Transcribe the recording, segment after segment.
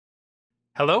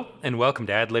Hello, and welcome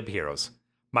to Ad Lib Heroes.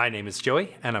 My name is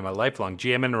Joey, and I'm a lifelong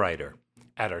GM and writer.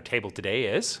 At our table today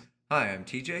is... Hi, I'm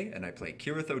TJ, and I play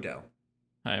Kirith Odell.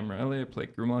 Hi, I'm Riley. I play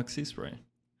Grimlock Seaspray.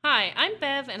 Hi, I'm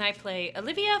Bev, and I play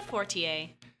Olivia Fortier.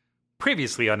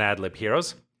 Previously on Ad Lib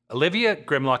Heroes, Olivia,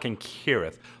 Grimlock, and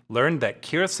Kirith learned that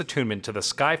Kirith's attunement to the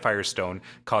Skyfire Stone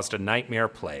caused a nightmare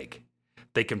plague.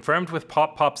 They confirmed with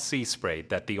Pop Seaspray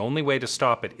that the only way to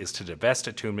stop it is to divest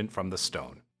attunement from the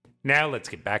stone. Now let's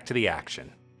get back to the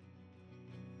action.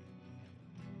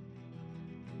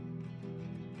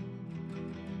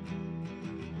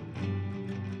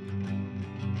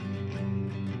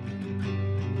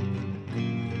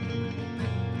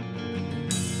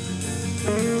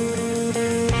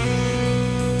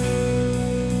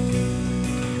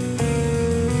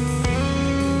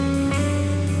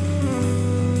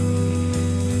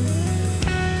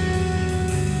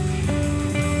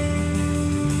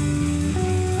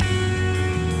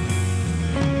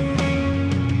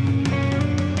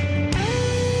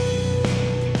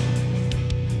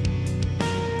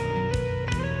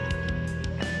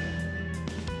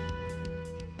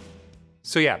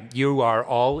 So yeah, you are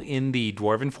all in the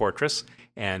Dwarven Fortress,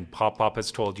 and Pop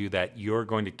has told you that you're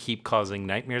going to keep causing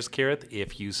nightmares, Kirith,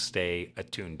 if you stay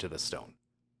attuned to the stone.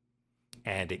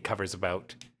 And it covers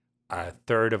about a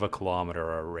third of a kilometer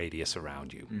or radius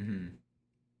around you. Mm-hmm.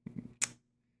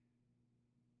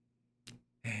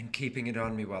 And keeping it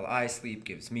on me while I sleep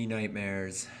gives me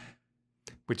nightmares.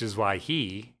 Which is why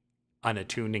he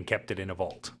unattuned and kept it in a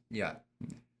vault. Yeah,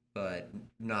 but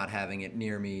not having it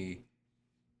near me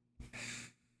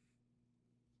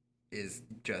is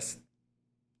just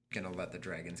gonna let the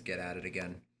dragons get at it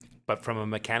again. But from a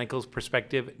mechanical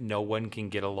perspective, no one can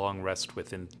get a long rest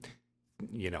within,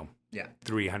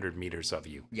 300 meters of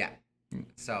you. Yeah.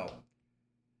 So.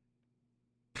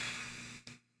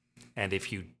 And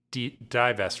if you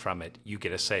divest from it, you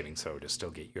get a saving throw to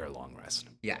still get your long rest.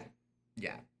 Yeah.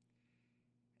 Yeah.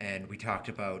 And we talked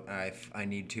about if I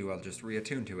need to, I'll just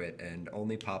reattune to it, and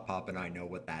only Pop and I know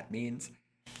what that means.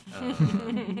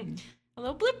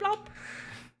 Hello, blip blop.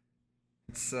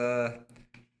 It's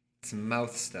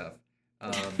mouth stuff.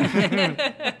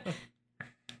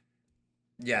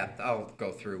 Yeah, I'll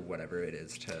go through whatever it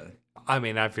is to. I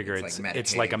mean, I figure it's like a meditating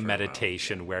for a while.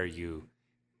 meditation where you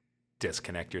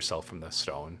disconnect yourself from the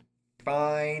stone.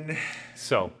 Fine.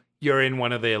 So you're in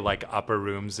one of the upper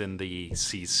rooms in the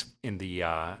Skeevy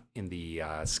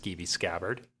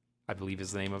Scabbard, I believe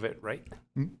is the name of it, right?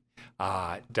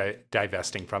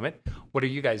 Divesting from it. What are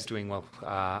you guys doing while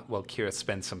Kira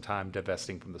spends some time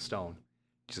divesting from the stone?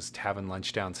 Just having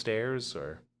lunch downstairs,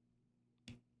 or?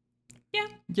 Yeah.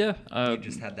 Yeah. You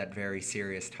just had that very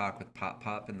serious talk with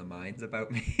Pop in the mines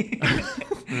about me.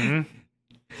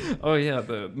 Mm-hmm. Oh yeah,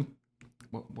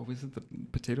 what was it? The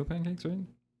potato pancakes, right?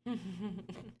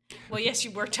 Well, yes,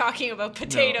 you were talking about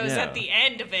potatoes yeah. at the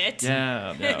end of it.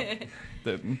 Yeah.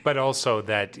 But also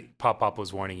that Pop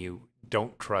was warning you,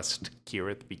 don't trust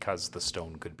Kirith because the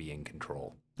stone could be in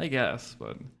control. I guess,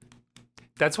 but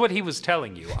that's what he was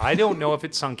telling you. I don't know if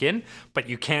it sunk in, but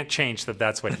you can't change that.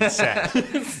 That's what he said.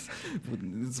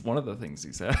 It's one of the things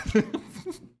he said.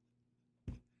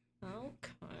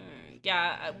 Okay.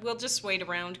 Yeah, we'll just wait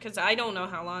around because I don't know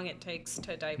how long it takes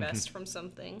to divest from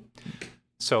something.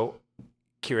 So,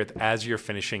 Kirith, as you're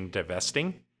finishing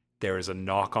divesting, there is a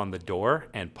knock on the door,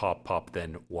 and Pop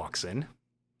then walks in,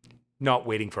 not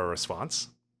waiting for a response.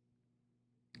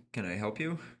 Can I help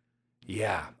you?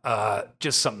 Yeah,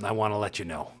 just something I want to let you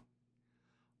know.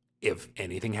 If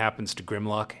anything happens to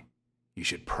Grimlock, you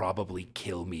should probably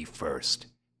kill me first,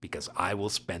 because I will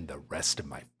spend the rest of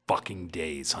my fucking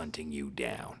days hunting you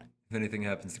down. If anything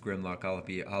happens to Grimlock,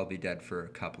 I'll be dead for a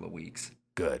couple of weeks.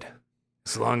 Good.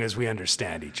 As long as we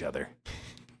understand each other.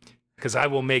 Because I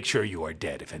will make sure you are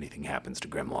dead if anything happens to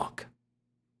Grimlock.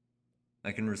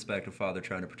 I can respect a father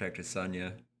trying to protect his son,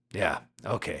 yeah. Yeah,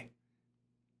 okay.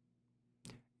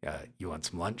 You want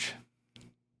some lunch?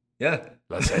 Yeah.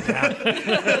 Let's head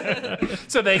down.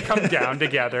 So they come down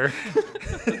together.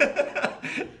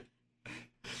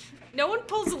 No one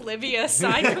pulls Olivia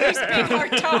aside for these big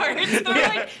hard tarts. They're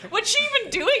like, what's she even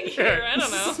doing here? I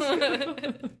don't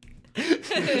know.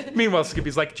 Meanwhile,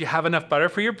 Skippy's like, do you have enough butter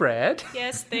for your bread?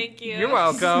 Yes, thank you. You're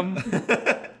welcome.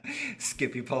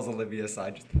 Skippy pulls Olivia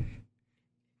aside.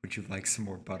 Would you like some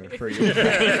more butter for your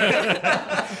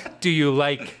bread? Do you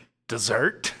like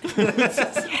dessert?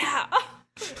 Yeah.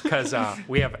 Because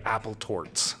we have apple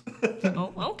torts.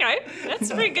 Oh, okay.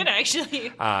 That's pretty good,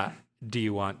 actually. Do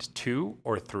you want 2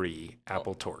 or 3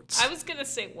 apple torts? I was going to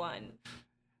say 1.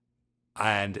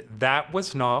 And that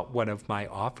was not one of my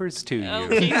offers to you.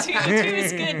 Okay, two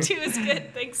is good. 2 is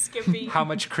good. Thanks, Skippy. How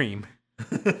much cream?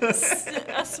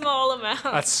 A small amount.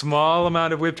 A small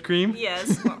amount of whipped cream?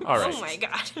 Yes. All right. Oh my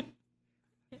god.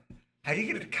 How do you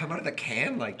get it to come out of the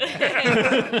can like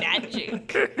that?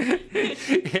 Magic.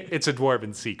 It's a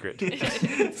dwarven secret.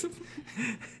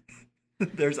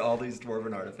 There's all these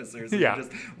dwarven artificers Yeah.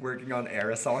 just working on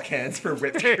aerosol cans for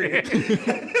whipped cream.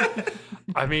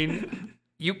 I mean,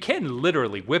 you can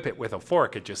literally whip it with a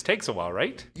fork. It just takes a while,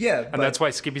 right? Yeah, And that's why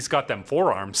Skippy's got them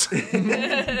forearms.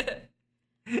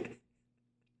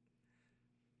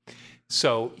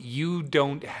 So you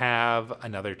don't have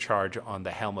another charge on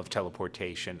the Helm of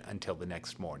Teleportation until the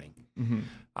next morning.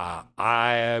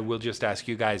 I will just ask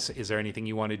you guys, is there anything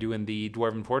you want to do in the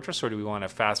Dwarven Fortress, or do we want to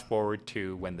fast forward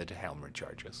to when the Helm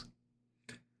recharges?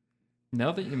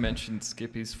 Now that you mentioned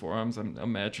Skippy's forearms, I'm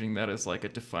imagining that as like a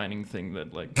defining thing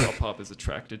that like Pop is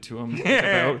attracted to him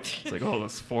about. It's like, oh,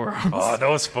 those forearms. Oh,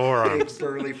 those big forearms.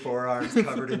 burly forearms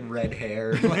covered in red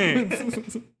hair.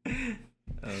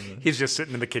 He's just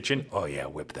sitting in the kitchen. Oh, yeah,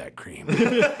 whip that cream.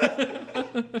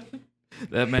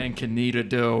 That man can knead a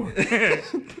dough.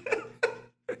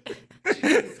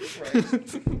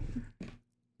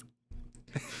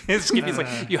 Skippy's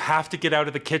like, you have to get out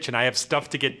of the kitchen. I have stuff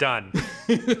to get done.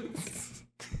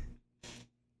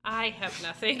 I have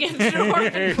nothing in the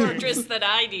Dwarven Fortress that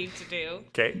I need to do.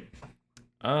 Okay.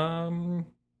 No,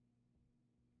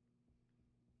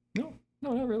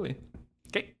 not really.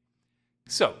 Okay.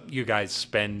 So you guys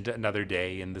spend another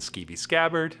day in the Skeevy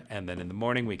Scabbard, and then in the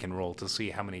morning we can roll to see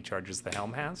how many charges the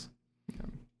helm has.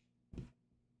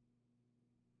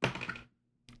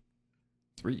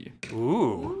 3. Ooh.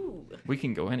 Ooh. We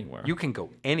can go anywhere. You can go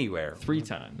anywhere. 3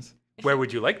 times. Where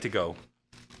would you like to go?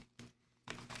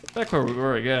 Back where we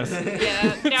were, I guess.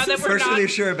 Yeah, now that we're First not... we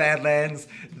leave Sure Badlands,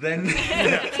 then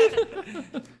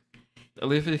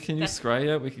Olivia, can you scry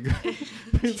yet? We could go.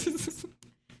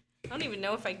 I don't even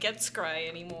know if I get scry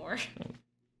anymore.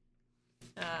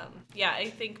 Yeah, I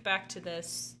think back to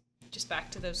this, just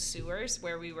back to those sewers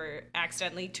where we were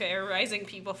accidentally terrorizing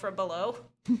people from below.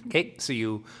 Okay, so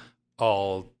you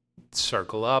all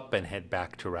circle up and head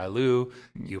back to Ralu.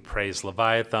 You praise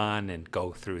Leviathan and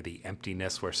go through the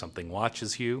emptiness where something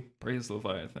watches you. Praise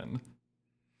Leviathan.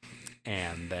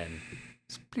 And then,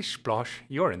 splish splosh,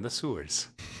 you're in the sewers.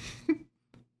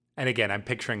 And again, I'm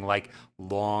picturing like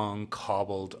long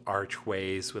cobbled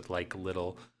archways with like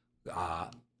little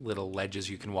ledges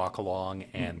you can walk along,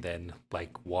 and then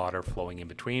like water flowing in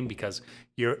between, because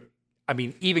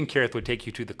even Kirith would take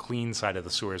you to the clean side of the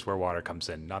sewers where water comes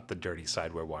in, not the dirty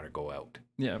side where water go out.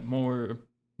 Yeah, more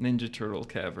Ninja Turtle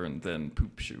cavern than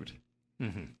poop shoot.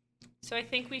 Mm-hmm. So I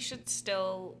think we should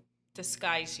still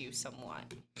disguise you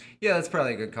somewhat. yeah, that's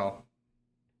probably a good call.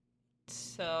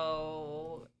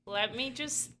 So let me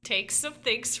just take some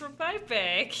things from my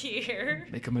bag here.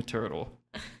 Make him a turtle.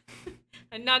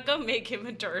 I'm not gonna make him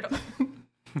a turtle.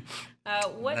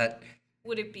 What That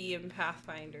would it be in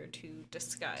Pathfinder to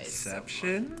disguise?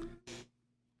 deception.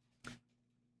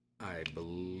 I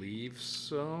believe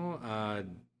so.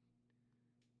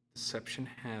 Deception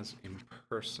has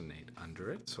impersonate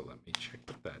under it, so let me check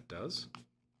what that does.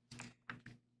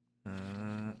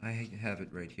 I have it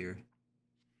right here.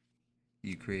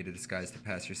 You create a disguise to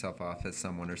pass yourself off as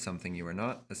someone or something you are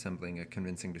not. Assembling a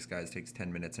convincing disguise takes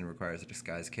 10 minutes and requires a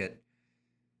disguise kit.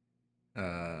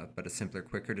 But a simpler,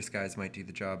 quicker disguise might do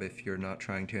the job if you're not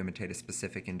trying to imitate a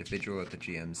specific individual at the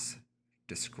GM's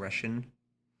discretion.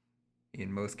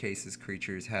 In most cases,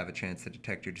 creatures have a chance to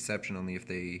detect your deception only if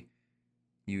they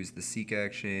use the seek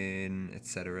action,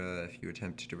 etc. If you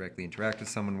attempt to directly interact with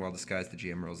someone while disguised, the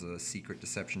GM rolls a secret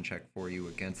deception check for you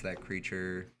against that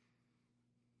creature.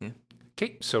 Yeah.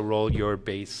 Okay, so roll your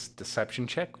base deception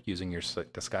check using your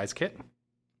disguise kit.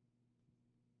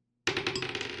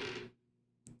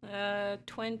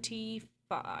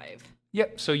 25.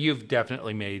 Yep, so you've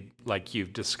definitely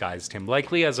you've disguised him,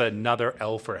 likely as another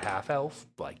elf or half elf,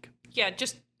 like. Yeah,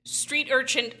 just street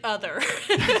urchin other.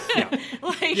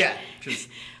 Like, Yeah, just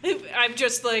I'm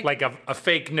just like a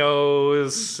fake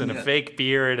nose and a Yeah. fake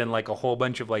beard and like a whole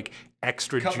bunch of like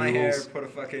extra cut jewels. my hair, put a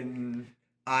fucking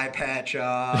eye patch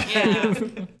on. yeah.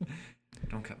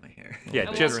 Don't cut my hair. Yeah, I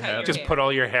won't just cut your just hair. put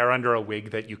all your hair under a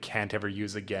wig that you can't ever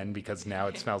use again because now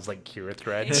it smells like Kira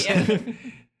threads. Yeah.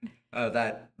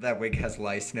 That wig has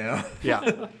lice now.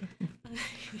 Yeah.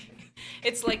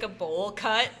 It's like a bowl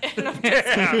cut, and I'm just,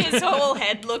 his whole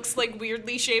head looks like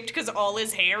weirdly shaped because all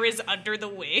his hair is under the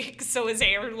wig, so his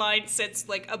hairline sits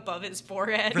like above his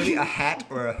forehead. Really, a hat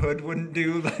or a hood wouldn't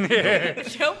do. Nope, it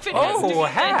has to be Oh, a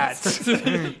hat. this.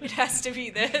 It has to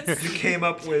be this. You came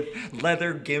up with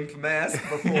leather gimp mask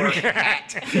before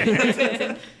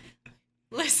hat.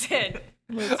 Listen,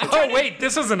 Oh, wait,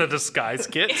 this isn't a disguise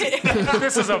kit.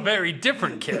 This is a very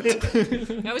different kit.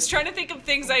 I was trying to think of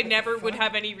things I never would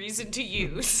have any reason to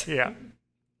use. Yeah.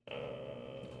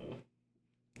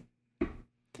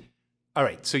 All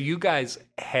right, so you guys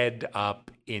head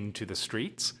up into the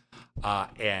streets,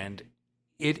 and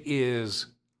it is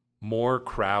more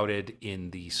crowded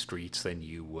in the streets than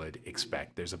you would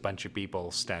expect. There's a bunch of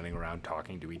people standing around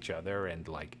talking to each other and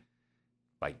like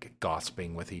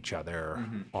gossiping with each other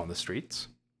on the streets.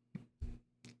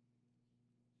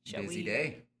 Shall Busy we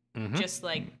day. just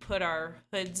like put our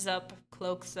hoods up,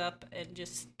 cloaks up, and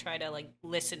just try to like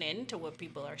listen in to what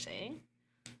people are saying?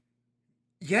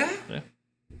 Yeah.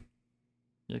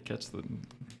 Yeah, catch the.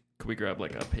 Could we grab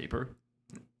like a paper?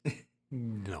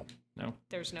 No. No.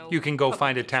 There's no. You can go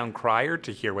find a town crier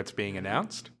to hear what's being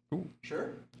announced. Sure.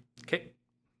 Okay.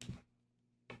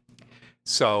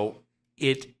 So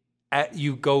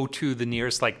you go to the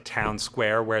nearest like town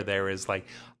square where there is like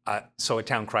so a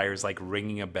town crier is like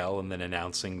ringing a bell and then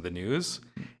announcing the news,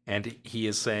 and he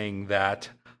is saying that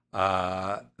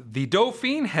the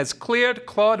Dauphin has cleared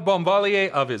Claude Bombalier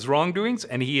of his wrongdoings,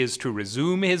 and he is to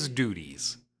resume his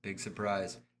duties. Big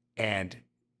surprise. And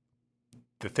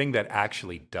the thing that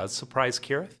actually does surprise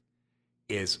Kirith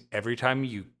is every time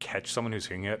you catch someone who's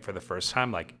hearing it for the first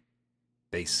time, like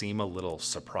they seem a little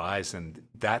surprised, and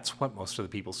that's what most of the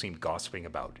people seem gossiping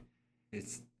about.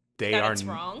 It's It's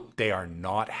wrong. They are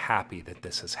not happy that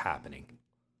this is happening.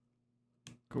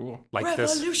 Cool. Like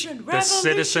Revolution, the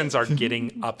citizens are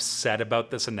getting upset about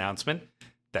this announcement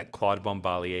that Claude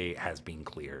Bombalier has been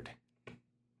cleared.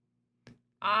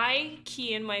 I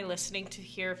key in my listening to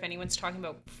hear if anyone's talking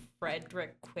about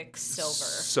Frederick Quicksilver.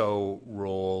 So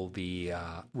roll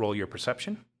your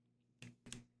perception.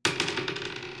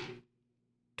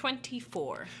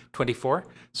 24. 24.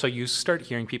 So you start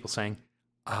hearing people saying,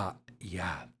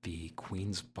 yeah, the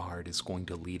Queen's Bard is going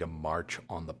to lead a march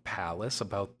on the palace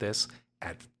about this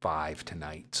at 5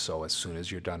 tonight. So as soon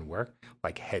as you're done work,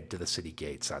 like head to the city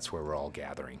gates. That's where we're all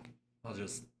gathering. I'll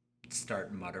just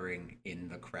start muttering in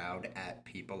the crowd at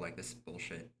people like, this is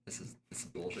bullshit. This is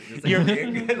bullshit. Just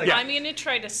like, I'm going to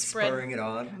try to spurring it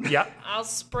on. Yeah. I'll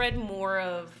spread more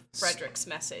of Frederick's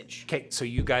message. Okay, so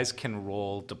you guys can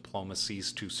roll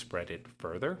diplomacies to spread it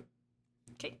further.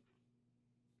 Okay.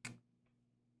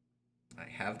 I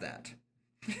have that.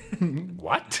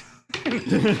 What?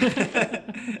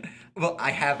 Well,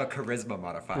 I have a charisma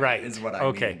modifier, Right. is what I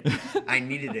Okay. mean. I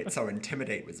needed it, so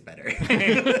intimidate was better.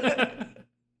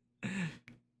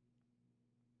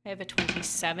 I have a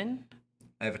 27.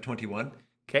 I have a 21.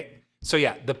 Okay. So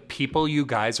yeah, the people you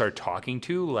guys are talking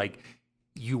to, like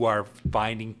you are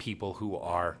finding people who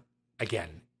are,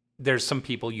 again, there's some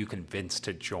people you convince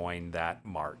to join that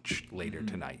march later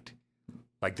tonight.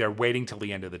 Like they're waiting till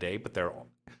the end of the day, but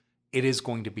it is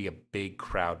going to be a big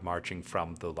crowd marching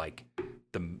from the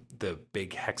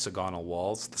big hexagonal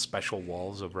walls, the special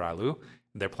walls of Ralu.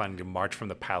 They're planning to march from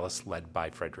the palace led by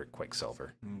Frederick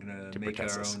Quicksilver. I'm going to to make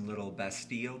protest our us. own little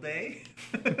Bastille Day.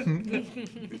 Do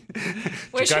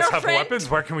Where's you guys your have friend? weapons?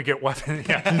 Where can we get weapons?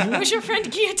 Yeah. Where's your friend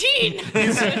Guillotine?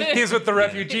 He's with the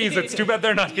refugees. It's too bad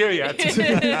they're not here yet.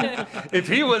 If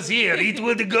he was here, it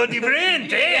would go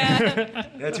different, eh?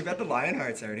 Yeah, too bad the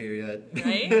Lionhearts aren't here yet.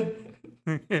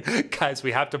 Right? Guys,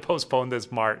 we have to postpone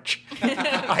this march.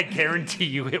 I guarantee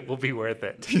you it will be worth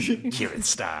it. Kieran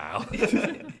style.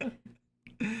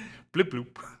 Bloop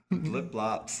bloop. Blip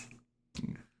blops.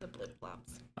 The blip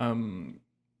flops.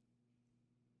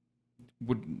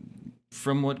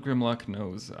 From what Grimlock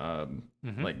knows,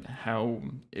 like how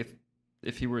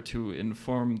if he were to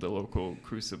inform the local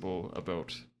Crucible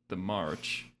about the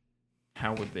march,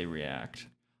 how would they react?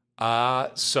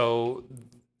 So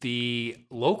the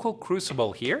local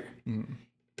Crucible here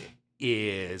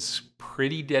is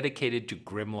pretty dedicated to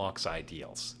Grimlock's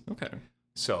ideals. Okay.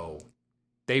 So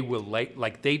they will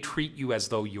like they treat you as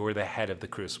though you're the head of the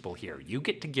Crucible here. You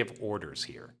get to give orders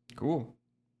here. Cool.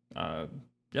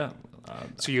 Yeah.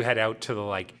 So you head out to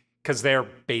the because they're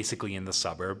basically in the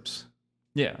suburbs.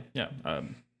 Yeah. It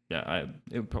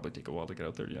would probably take a while to get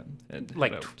out there. Yeah. And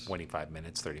Like head out. 25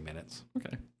 minutes, 30 minutes.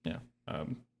 Okay. Yeah.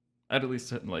 I'd at least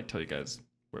tell you guys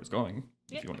where it's going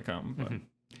Yeah. if you want to come. But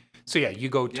So yeah, you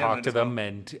go talk might to as well. them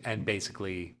and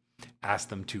basically ask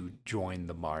them to join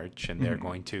the march, and they're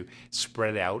going to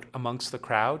spread out amongst the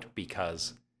crowd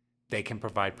because they can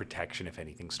provide protection if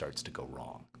anything starts to go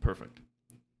wrong perfect.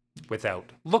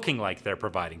 without looking like they're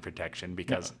providing protection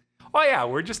because, oh yeah,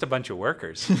 we're just a bunch of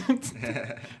workers.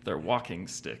 They're walking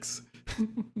sticks.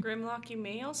 Grimlock, you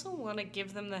may also want to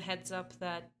give them the heads up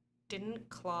that didn't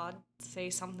Claude say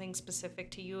something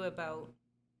specific to you about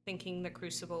thinking the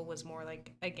Crucible was more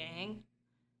like a gang?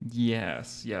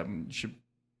 Yes. Yeah. You should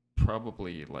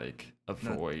probably like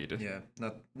avoid.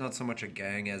 Not so much a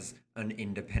gang as an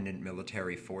independent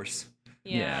military force.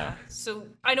 Yeah. So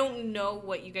I don't know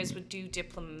what you guys would do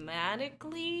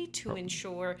diplomatically to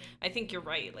ensure. I think you're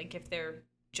right. Like if they're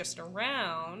just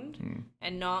around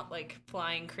and not like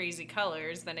flying crazy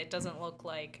colors, then it doesn't look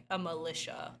like a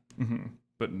militia. Mm-hmm.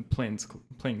 But in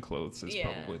plain clothes is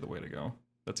probably the way to go.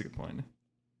 That's a good point.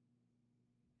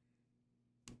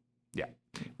 Yeah.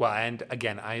 Well, and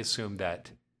again, I assume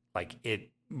that like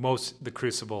the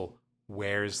Crucible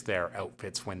wears their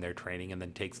outfits when they're training and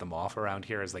then takes them off around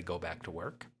here as they go back to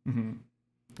work. Mm-hmm.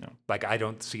 Yeah. Like I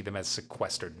don't see them as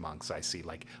sequestered monks. I see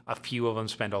like a few of them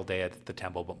spend all day at the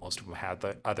temple, but most of them have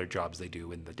the other jobs they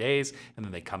do in the days, and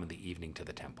then they come in the evening to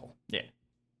the temple. Yeah.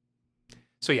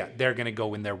 So yeah, they're going to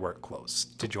go in their work clothes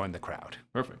to join the crowd.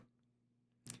 Perfect.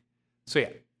 So yeah,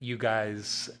 you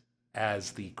guys,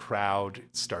 as the crowd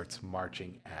starts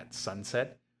marching at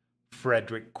sunset,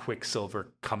 Frederick Quicksilver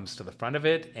comes to the front of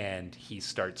it and he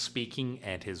starts speaking,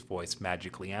 and his voice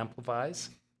magically amplifies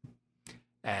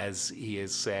as he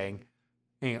is saying,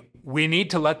 we need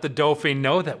to let the Dauphin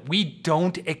know that we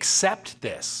don't accept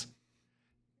this.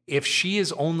 If she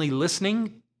is only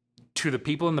listening to the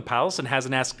people in the palace and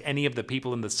hasn't asked any of the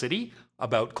people in the city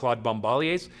about Claude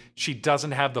Bombalier's, she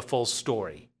doesn't have the full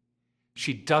story.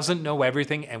 She doesn't know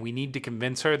everything, and we need to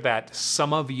convince her that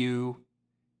some of you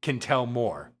can tell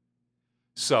more.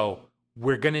 So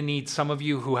we're going to need some of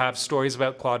you who have stories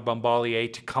about Claude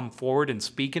Bombalier to come forward and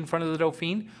speak in front of the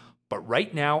Dauphin. But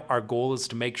right now, our goal is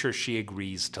to make sure she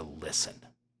agrees to listen.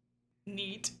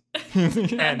 Neat.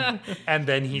 and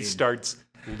then he starts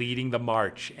leading the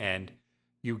march, and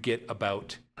you get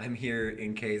about... I'm here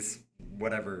in case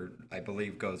whatever I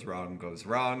believe goes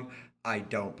wrong. I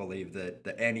don't believe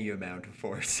that any amount of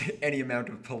force, any amount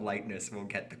of politeness will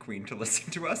get the queen to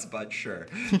listen to us, but sure.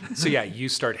 So yeah, you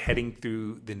start heading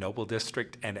through the noble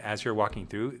district, and as you're walking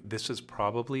through, this is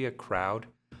probably a crowd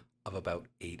of about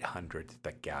 800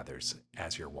 that gathers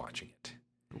as you're watching it.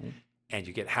 Cool. And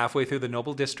you get halfway through the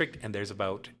noble district, and there's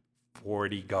about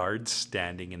 40 guards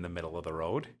standing in the middle of the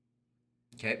road.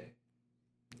 Okay.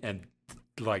 And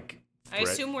like... I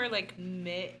assume we're like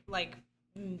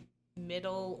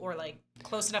middle or like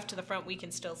close enough to the front we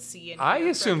can still see. I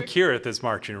assume Kirith is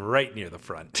marching right near the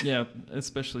front. Yeah,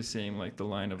 especially seeing like the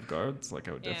line of guards. Like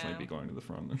I would definitely be going to the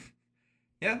front.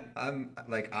 Yeah,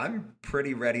 I'm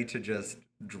pretty ready to just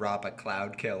drop a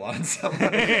cloud kill on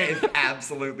someone if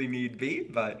absolutely need be.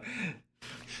 But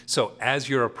so as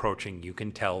you're approaching, you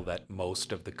can tell that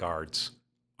most of the guards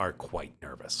are quite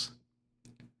nervous.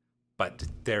 But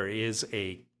there is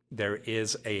a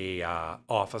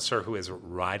officer who is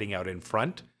riding out in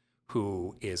front,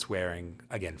 who is wearing,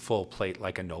 again, full plate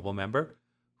like a noble member,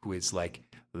 who is like,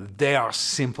 they are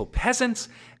simple peasants.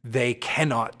 You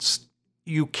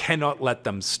cannot let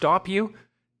them stop you.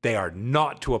 They are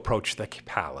not to approach the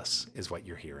palace, is what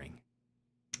you're hearing.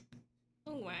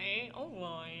 All right.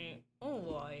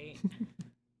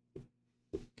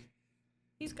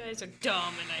 These guys are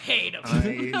dumb and I hate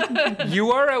them.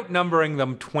 You are outnumbering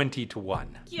them 20-1.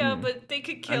 Yeah, but they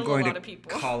could kill I'm going a lot to of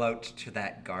people. call out to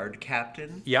that guard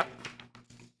captain. Yep.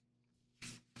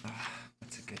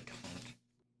 That's a good taunt.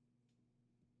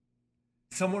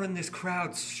 Someone in this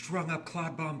crowd strung up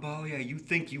Claude Bombalier. You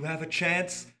think you have a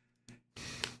chance?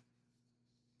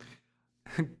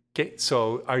 Okay,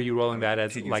 so are you rolling that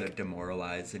as To use like a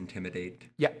demoralize, intimidate?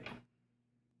 Yeah.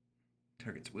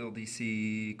 Target's will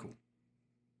DC. Cool.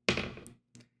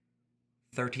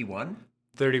 31?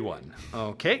 31.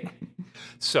 Okay.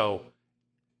 So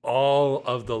all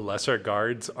of the lesser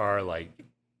guards are like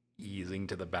easing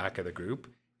to the back of the group,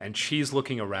 and she's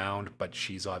looking around, but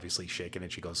she's obviously shaken,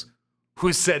 and she goes,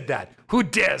 "Who said that? Who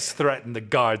dares threaten the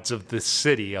guards of the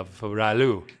city of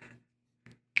Ralu?"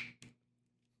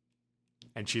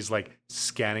 And she's like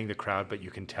scanning the crowd, but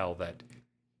you can tell that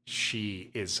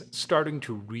she is starting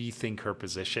to rethink her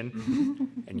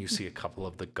position. And you see a couple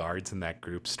of the guards in that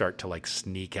group start to like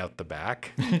sneak out the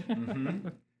back. Mm-hmm.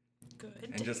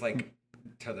 Good. And just like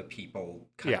to the people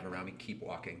kind of around me, keep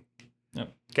walking.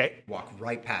 Yep. Okay. Walk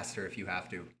right past her if you have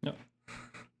to. Yep.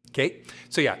 Okay.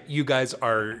 So yeah, you guys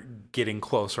are getting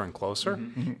closer and closer.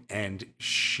 And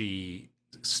she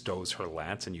stows her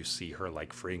lance, and you see her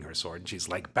like freeing her sword, and she's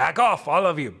like, "Back off, all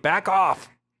of you, back off."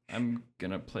 I'm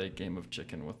gonna play a game of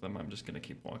chicken with them. I'm just gonna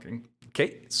keep walking.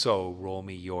 Okay, so roll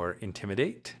me your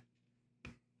intimidate.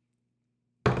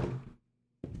 It's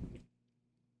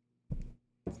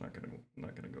not gonna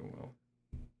go well.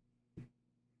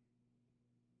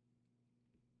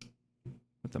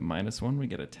 With a -1, we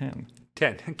get a 10.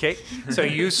 10. Okay, so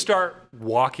you start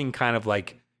walking kind of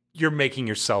like you're making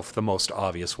yourself the most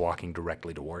obvious walking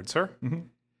directly towards her.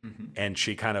 And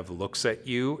she kind of looks at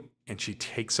you and she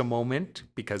takes a moment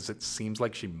because it seems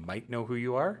like she might know who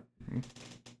you are.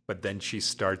 But then she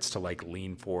starts to like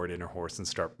lean forward in her horse and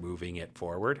start moving it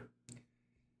forward.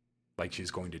 Like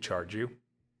she's going to charge you.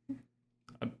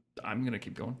 I'm going to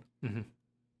keep going.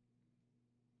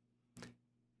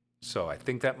 So I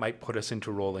think that might put us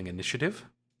into rolling initiative.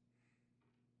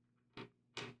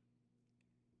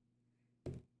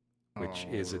 Which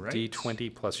is a Alright.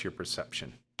 D20 plus your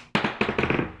perception.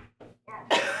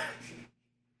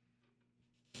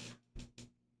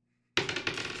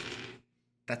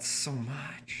 That's so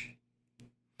much.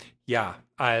 Yeah,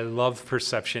 I love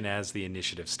perception as the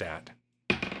initiative stat.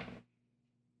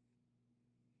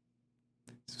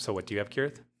 So what do you have,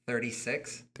 Kirith?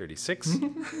 36. 36.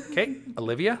 Okay,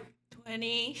 Olivia.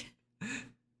 20.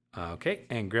 Okay,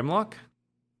 and Grimlock.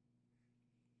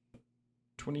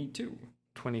 22.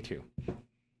 22.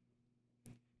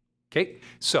 Okay,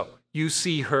 so you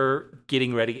see her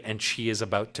getting ready and she is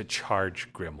about to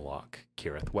charge Grimlock.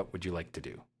 Kirith, what would you like to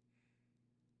do?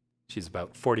 She's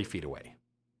about 40 feet away.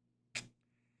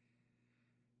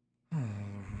 All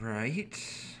right.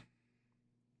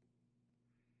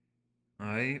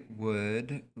 I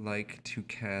would like to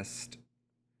cast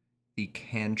the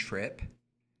cantrip,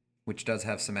 which does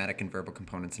have somatic and verbal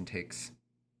components and takes,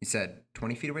 you said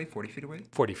 20 feet away, 40 feet away?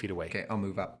 40 feet away. Okay, I'll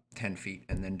move up 10 feet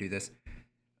and then do this.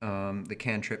 The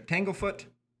cantrip Tanglefoot.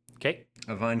 Okay.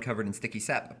 A vine covered in sticky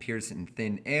sap appears in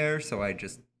thin air, so I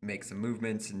just make some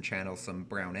movements and channel some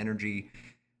brown energy.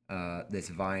 This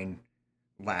vine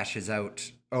lashes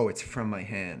out. Oh, it's from my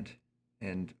hand.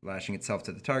 And lashing itself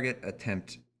to the target,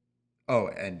 attempt... Oh,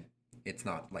 and it's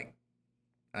not like...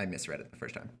 I misread it the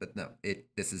first time, but no,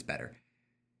 this is better.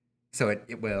 So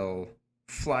it will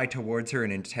fly towards her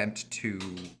and attempt to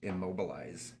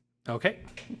immobilize. Okay.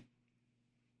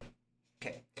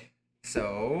 Okay.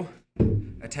 So,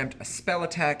 attempt a spell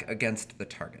attack against the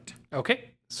target.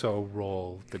 Okay. So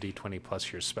roll the d20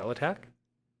 plus your spell attack.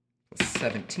 Plus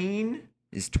 17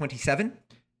 is 27.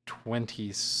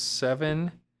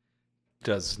 27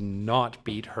 does not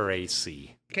beat her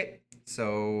AC. Okay.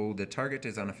 So the target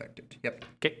is unaffected. Yep.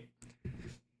 Okay.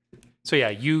 So yeah,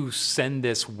 you send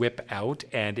this whip out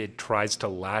and it tries to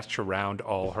latch around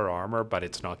all her armor, but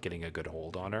it's not getting a good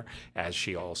hold on her as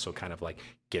she also kind of like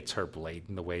gets her blade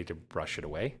in the way to brush it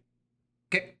away.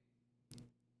 Okay.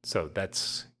 So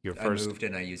that's your I first. moved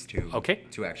and I used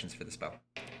two actions for the spell.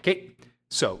 Okay.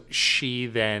 So she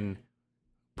then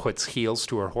puts heels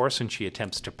to her horse and she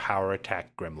attempts to power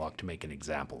attack Grimlock to make an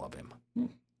example of him.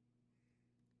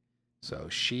 So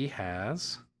she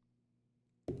has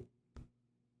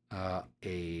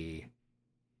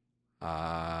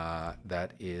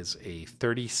that is a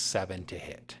 37 to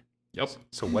hit. Yep.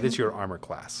 So what is your armor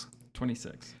class?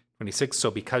 26. 26. So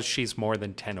because she's more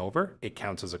than 10 over, it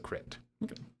counts as a crit.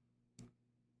 Okay.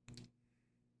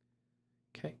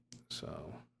 Okay.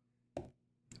 So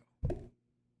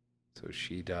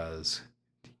she does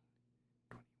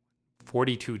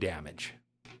 42 damage.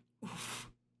 Oof.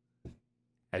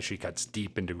 As she cuts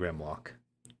deep into Grimlock.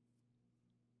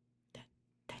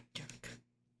 That jerk.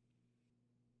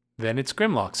 Then it's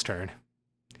Grimlock's turn.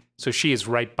 So she is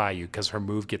right by you because her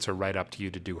move gets her right up to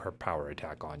you to do her power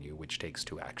attack on you, which takes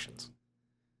 2 actions.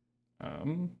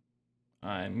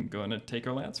 I'm going to take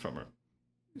her lance from her.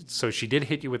 So she did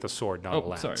hit you with a sword, not a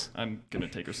lance. Sorry. I'm going to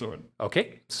take her sword.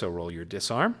 Okay, so roll your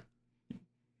disarm.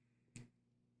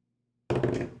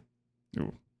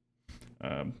 Ooh.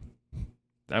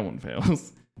 That one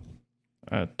fails.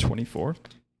 24.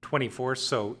 24,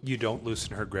 so you don't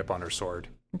loosen her grip on her sword.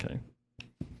 Okay.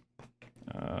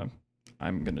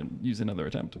 I'm going to use another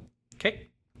attempt. Okay.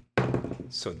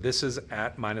 So this is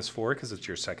at -4 because it's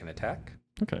your second attack.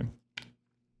 Okay.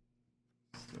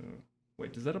 So,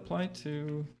 wait, does that apply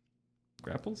to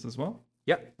grapples as well?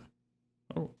 Yep.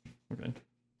 Oh, okay.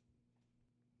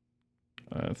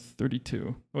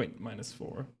 32. Oh, wait,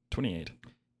 -4. 28.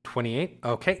 28.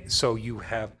 Okay, so you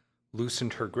have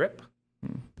loosened her grip,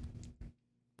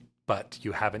 but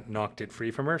you haven't knocked it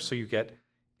free from her, so you get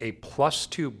a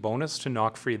 +2 bonus to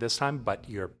knock free this time, but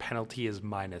your penalty is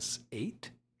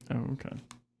 -8. Oh, okay.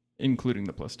 Including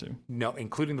the +2. No,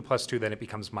 including the +2, then it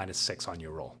becomes -6 on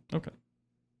your roll. Okay.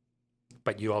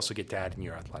 But you also get to add in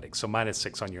your athletics, so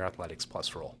 -6 on your athletics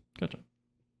plus roll. Gotcha.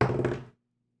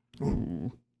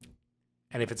 Ooh.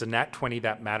 And if it's a nat 20,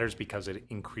 that matters because it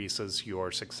increases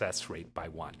your success rate by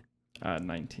 1.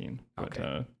 19. But,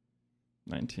 Okay.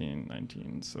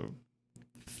 19, so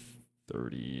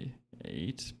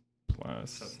 38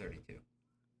 plus... So 32.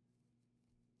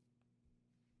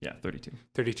 Yeah, 32.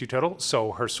 32 total.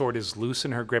 So her sword is loose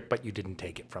in her grip, but you didn't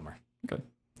take it from her. Okay.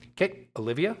 Okay,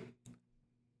 Olivia.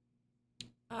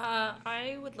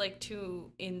 I would like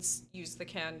to use the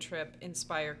cantrip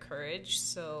Inspire Courage.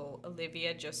 So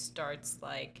Olivia just starts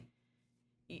like,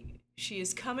 she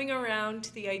is coming around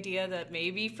to the idea that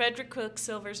maybe Frederick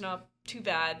Quicksilver's not too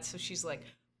bad. So she's like,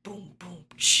 boom, boom,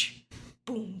 shh,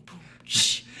 boom, boom,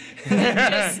 shh.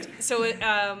 My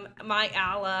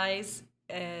allies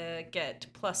get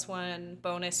 +1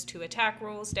 bonus to attack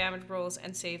rolls, damage rolls,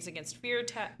 and saves against fear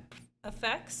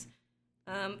effects.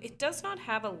 It does not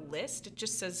have a list. It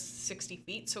just says 60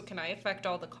 feet. So can I affect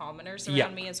all the commoners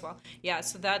around me as well? Yeah,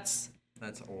 so that's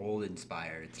old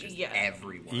Inspire. It's just Yeah.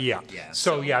 everyone. Yeah.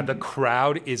 So the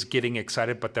crowd is getting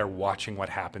excited, but they're watching what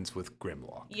happens with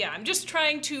Grimlock. Yeah, I'm just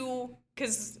trying to,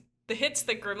 because the hits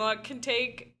that Grimlock can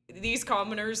take, these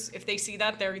commoners, if they see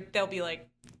that, they'll be like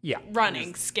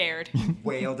running, scared.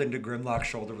 Wailed into Grimlock's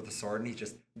shoulder with a sword, and he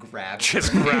just grabbed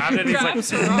Just grabbed it. He's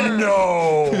Grabs like, her arm.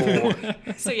 no.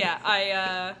 So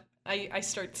yeah, I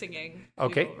start singing.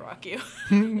 Okay. We Will Rock You.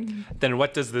 Then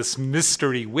what does this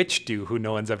mystery witch do who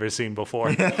no one's ever seen before?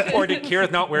 Or did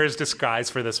Kirith not wear his disguise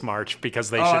for this march because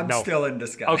they should I'm know? still in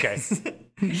disguise. Okay.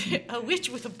 A witch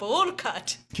with a bowl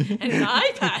cut and an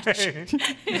eye patch.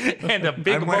 And a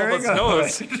big I'm wearing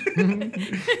bulbous a nose.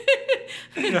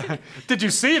 Did you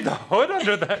see the hood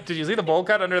under that? Did you see the bowl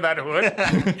cut under that hood?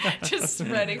 Just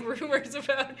spreading rumors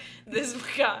about this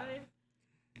guy.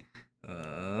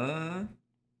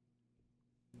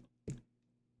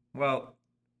 Well,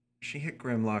 she hit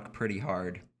Grimlock pretty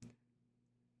hard.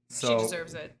 So She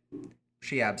deserves it.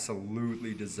 She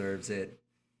absolutely deserves it.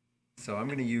 So I'm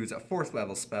going to use a 4th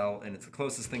level spell, and it's the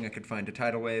closest thing I could find to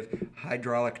Tidal Wave,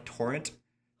 Hydraulic Torrent.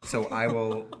 So I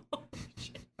will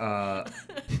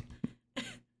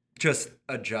just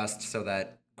adjust so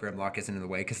that Grimlock isn't in the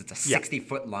way, because it's a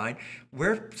 60-foot line.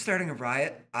 We're starting a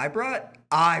riot. I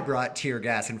brought tear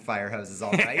gas and fire hoses,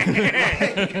 all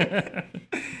right?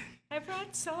 I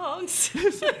brought songs.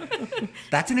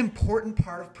 That's an important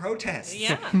part of protest.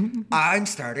 Yeah. I'm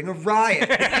starting a riot.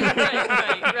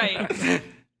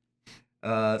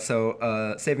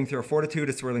 right. Saving throw Fortitude,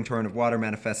 a swirling torrent of water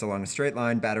manifests along a straight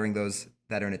line, battering those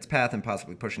that are in its path and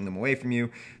possibly pushing them away from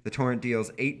you. The torrent deals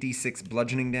 8d6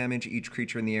 bludgeoning damage. Each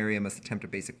creature in the area must attempt a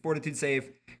basic Fortitude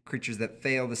save. Creatures that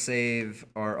fail the save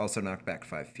are also knocked back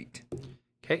 5 feet.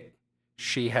 Okay.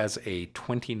 She has a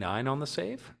 29 on the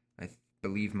save. I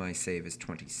believe my save is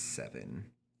 27.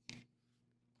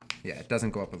 Yeah, it doesn't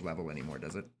go up with level anymore,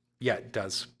 does it? Yeah, it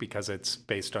does, because it's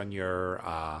based on your...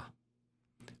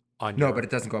 No, but it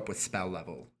doesn't go up with spell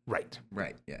level. Right.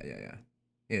 Right, yeah.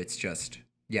 It's just...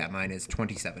 Yeah, mine is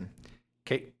 27.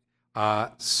 Okay.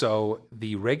 So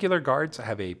the regular guards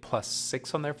have a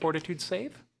 +6 on their Fortitude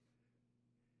save.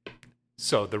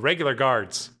 So the regular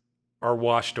guards are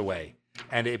washed away.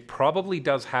 And it probably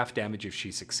does half damage if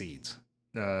she succeeds.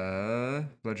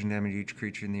 Bludgeon damage each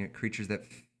creature in the creatures that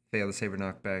fail the save or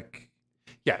knockback.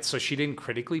 Yeah, so she didn't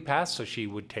critically pass, so she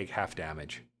would take half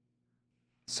damage.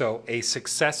 So a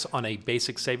success on a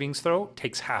basic savings throw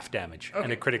takes half damage,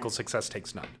 and a critical success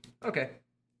takes none. Okay.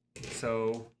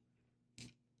 So...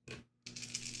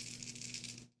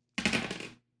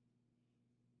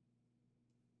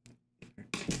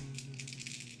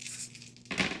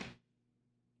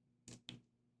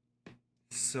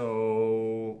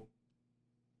 So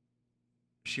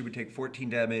she would take 14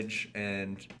 damage,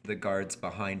 and the guards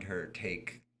behind her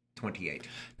take 28.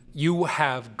 You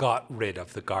have got rid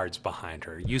of the guards behind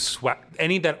her. You swept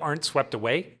any that aren't swept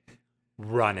away,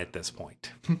 run at this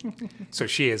point. So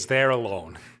she is there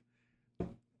alone.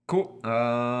 Cool.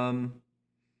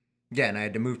 Yeah, and I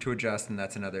had to move to adjust, and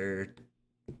that's another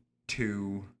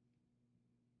 2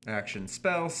 action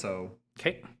spell, so...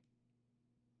 Okay.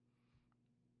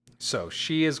 So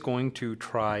she is going to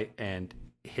try and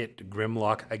hit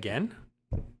Grimlock again.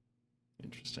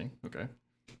 Interesting. Okay.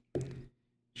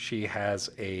 She has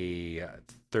a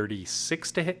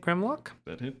 36 to hit Grimlock.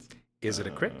 That hits. Is it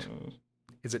a crit?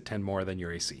 Is it 10 more than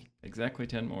your AC? Exactly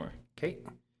 10 more. Okay.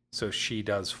 So she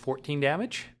does 14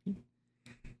 damage.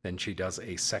 Then she does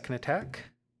a second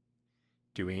attack.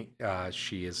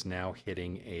 She is now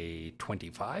hitting a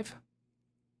 25.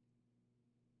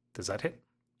 Does that hit?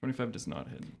 25 does not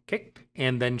hit. Okay.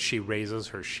 And then she raises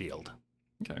her shield.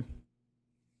 Okay.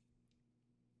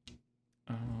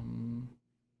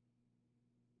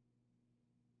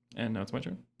 And now it's my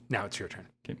turn. Now it's your turn.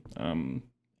 Okay.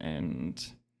 And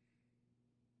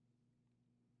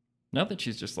now that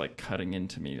she's just like cutting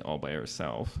into me all by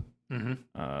herself,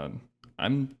 Mm-hmm.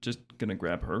 I'm just gonna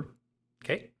grab her.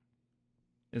 Okay.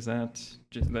 Is that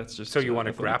that's just So you want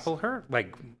to athletics? grapple her?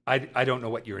 Like, I don't know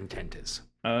what your intent is.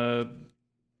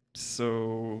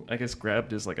 So I guess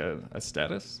grabbed is like a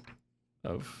status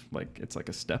of like it's like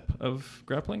a step of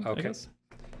grappling. Okay. I guess.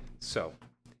 So,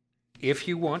 if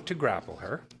you want to grapple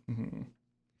her, Mhm.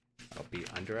 I'll be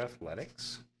under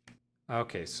athletics.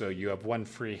 Okay, so you have one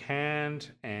free hand,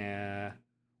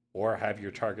 or have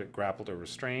your target grappled or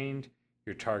restrained.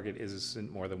 Your target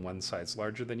isn't more than one size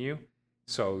larger than you.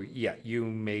 So yeah, you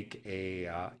make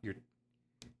a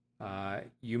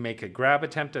you make a grab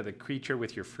attempt at the creature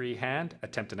with your free hand.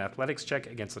 Attempt an athletics check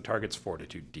against the target's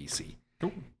fortitude DC.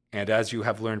 Cool. And as you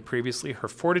have learned previously, her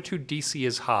fortitude DC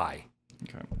is high.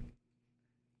 Okay.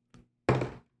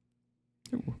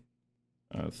 Ooh.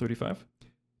 35.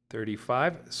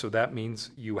 35. So that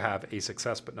means you have a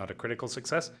success, but not a critical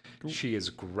success. Cool. She is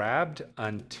grabbed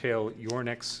until your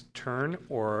next turn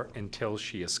or until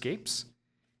she escapes.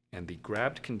 And the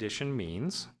grabbed condition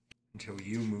means Until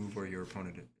you move or your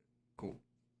opponent. Cool.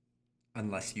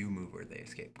 Unless you move or they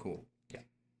escape. Cool. Yeah.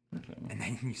 Okay. And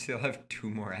then you still have 2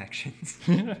 more actions.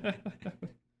 Okay.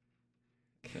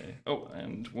 Oh,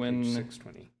 and page when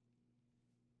 620.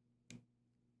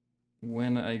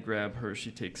 I grab her,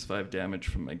 she takes 5 damage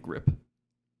from my grip.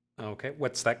 Okay,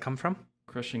 what's that come from?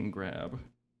 Crushing grab.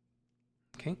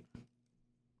 Okay,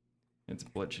 It's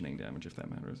bludgeoning damage if that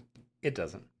matters. it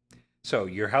doesn't. So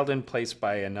you're held in place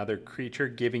by another creature,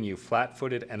 giving you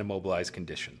flat-footed and immobilized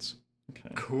conditions. Okay.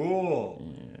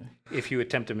 Cool. Yeah. If you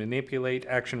attempt to manipulate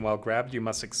action while grabbed, you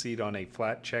must succeed on a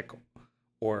flat check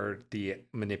or the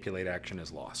manipulate action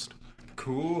is lost.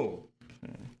 Cool.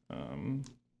 Okay.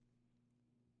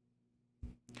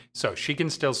 So she can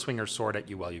still swing her sword at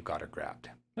you while you've got her grabbed.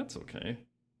 That's okay.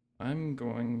 I'm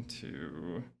going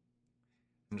to.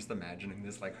 I'm just imagining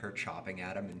this, like her chopping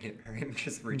at him and him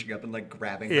just reaching up and like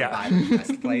grabbing her Yeah. by the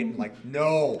breastplate and like,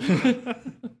 no.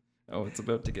 Oh, it's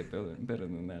about to get better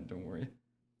than that. Don't worry.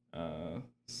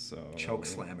 So Choke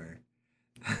slammer.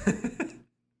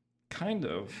 Kind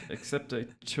of, except I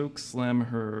choke slam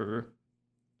her.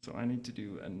 So I need to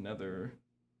do another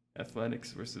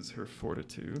athletics versus her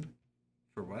fortitude.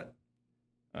 For what?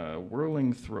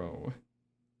 Whirling throw.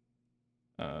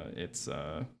 Its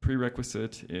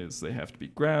prerequisite is they have to be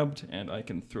grabbed, and I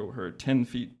can throw her 10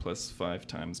 feet plus 5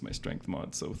 times my strength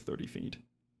mod, so 30 feet.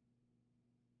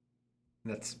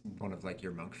 That's one of like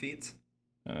your monk feats?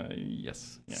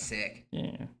 Yes. Yeah. Sick.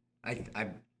 Yeah.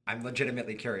 I'm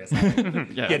legitimately curious.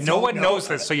 Yeah, no one knows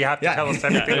this, so you have to Yeah. tell us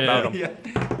everything Yeah, about them.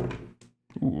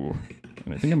 Yeah. Ooh.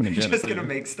 And I think I'm gonna get Just it. gonna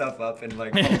make stuff up and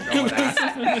like, oh, no one asked.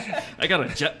 I got a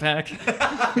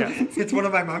jetpack. It's one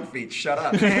of my monk feats. Shut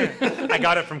up. I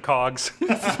got it from Cogs.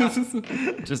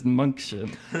 Just monk shit.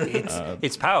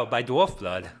 It's powered by dwarf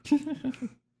blood.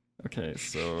 Okay,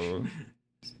 so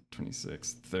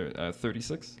 26,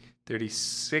 36.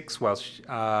 36. Well,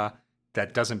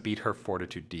 that doesn't beat her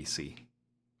fortitude DC.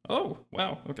 Oh,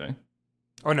 wow. Okay.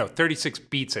 Oh no, 36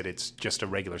 beats it. It's just a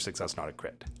regular success, not a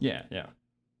crit. Yeah, yeah.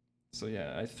 So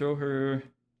yeah, I throw her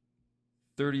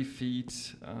 30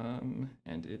 feet, and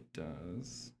it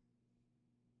does.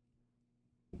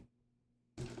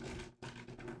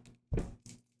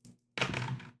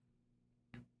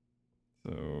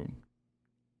 So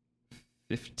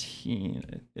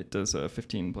 15. It does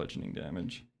 15 bludgeoning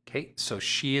damage. Okay, so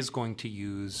she is going to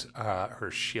use her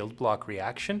shield block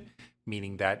reaction,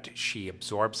 meaning that she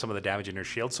absorbs some of the damage in her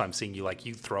shield. So I'm seeing you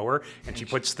throw her, and she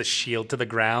puts the shield to the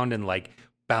ground and like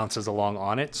bounces along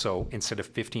on it. So instead of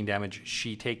 15 damage,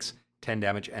 she takes 10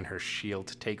 damage, and her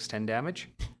shield takes 10 damage,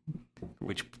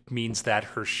 which means that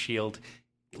her shield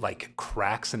like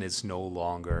cracks and is no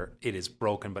longer. It is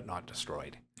broken but not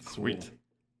destroyed. Sweet.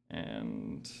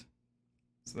 And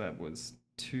so that was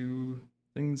 2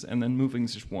 things, and then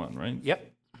moving's just 1, right?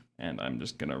 Yep. And I'm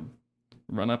just gonna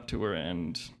run up to her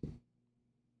and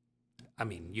I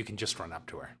mean, you can just run up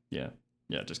to her. yeah,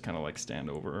 just kind of like stand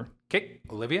over her. Okay,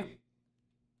 Olivia.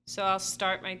 So I'll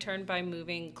start my turn by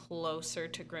moving closer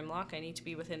to Grimlock. I need to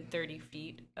be within 30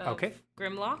 feet of Okay.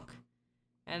 Grimlock.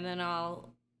 And then I'll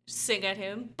sing at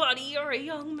him, buddy, you're a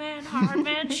young man, hard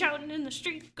man, shouting in the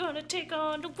street, gonna take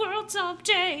on the world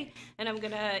someday. And I'm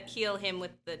gonna heal him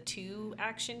with the 2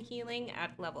 action healing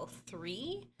at level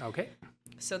 3. Okay.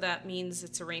 So that means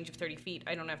it's a range of 30 feet.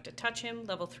 I don't have to touch him.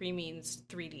 Level 3 means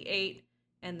 3d8.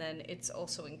 And then it's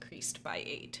also increased by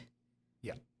 8.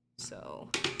 Yeah. So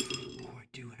Oh, I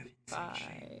do have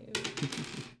insight.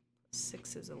 5,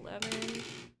 6 is 11,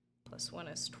 plus 1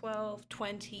 is 12,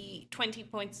 20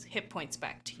 points, hit points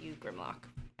back to you, Grimlock.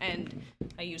 And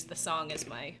I use the song as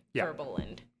my Yeah. verbal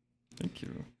end. Thank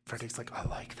you. Frederick's like, I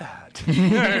like that.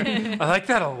 I like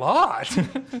that a lot.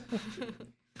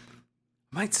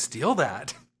 Might steal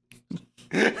that.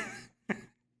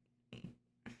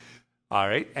 All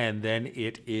right, and then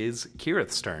it is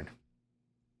Kirith's turn.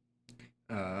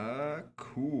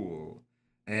 Cool.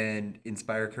 And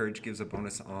Inspire Courage gives a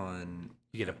bonus on...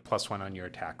 You get a +1 on your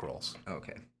attack rolls.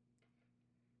 Okay.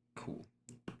 Cool.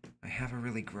 I have a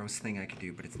really gross thing I could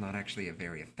do, but it's not actually a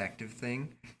very effective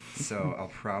thing. So I'll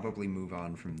probably move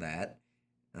on from that.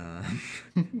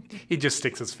 He just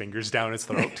sticks his fingers down his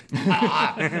throat.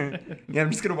 Yeah,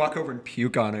 I'm just going to walk over and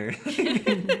puke on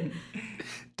her.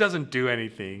 Doesn't do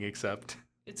anything except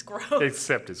It's gross.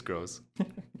 it's gross.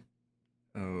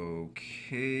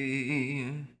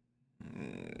 Okay.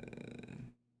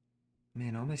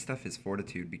 Man, all my stuff is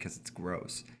fortitude because it's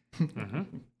gross. Mm-hmm.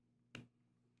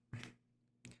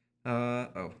 I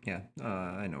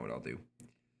know what I'll do.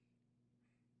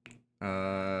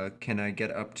 Can I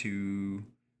get up to...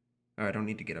 Oh, I don't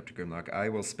need to get up to Grimlock. I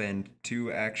will spend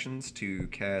 2 actions to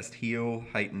cast Heal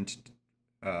Heightened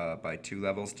by 2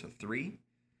 levels to 3.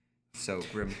 So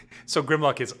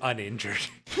Grimlock is uninjured.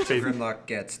 Grimlock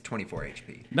gets 24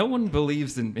 HP. No one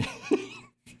believes in me.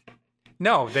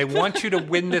 No, they want you to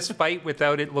win this fight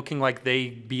without it looking like they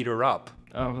beat her up.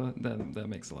 Oh, that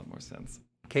makes a lot more sense.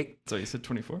 Okay, So you said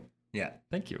 24? Yeah.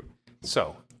 Thank you.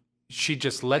 so she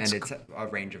just lets... And it's a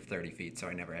range of 30 feet, so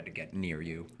I never had to get near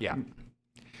you. Yeah.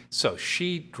 So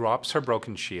she drops her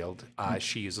broken shield.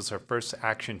 She uses her first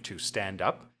action to stand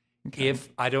up. Okay.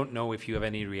 I don't know if you have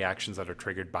any reactions that are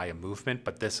triggered by a movement,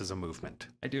 but this is a movement.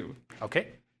 I do. Okay.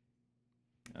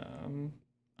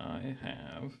 I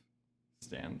have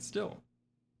Stand Still,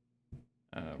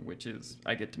 which is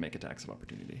I get to make attacks of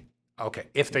opportunity. Okay.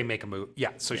 If they make a move.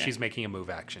 Yeah. So Yeah. she's making a move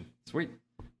action. Sweet.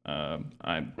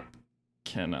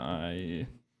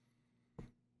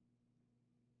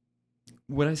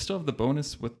 Would I still have the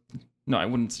bonus with? No, I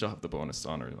wouldn't still have the bonus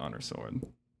on her sword.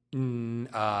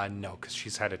 No, because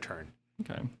she's had a turn.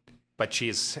 Okay. But she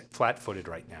is flat-footed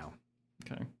right now.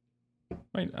 Okay.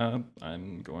 Right.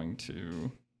 I'm going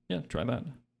to try that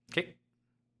Okay.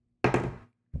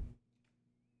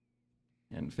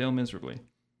 and fail miserably.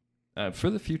 For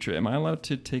the future, am I allowed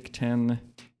to take 10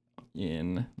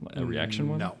 in a reaction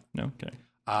one? No. No. Okay.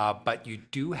 But you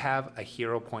do have a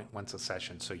hero point once a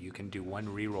session, so you can do 1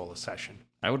 reroll a session.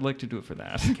 I would like to do it for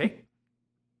that. Okay.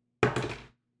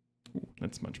 Ooh,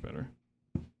 that's much better.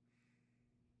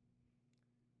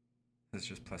 That's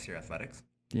just plus your athletics.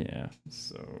 Yeah.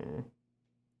 So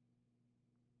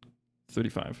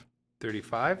 35.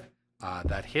 35.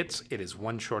 That hits. It is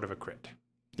 1 short of a crit.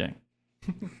 Dang.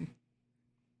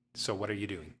 So what are you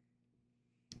doing?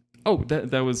 Oh,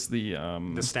 that was the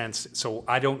The stance. So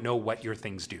I don't know what your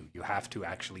things do. You have to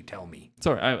actually tell me.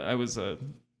 Sorry, I was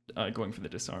going for the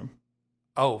disarm.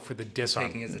 Oh, for the disarm.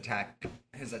 Taking his attack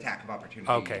of opportunity.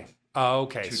 Okay.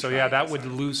 Okay. To So try yeah, and that would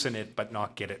disarm. loosen it, but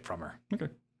not get it from her. Okay.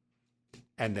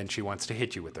 And then she wants to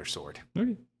hit you with her sword.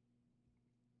 Okay.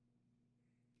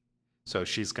 So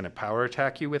she's going to power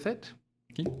attack you with it.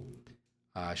 Okay.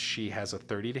 She has a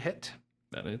 30 to hit,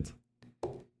 That is.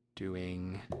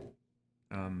 doing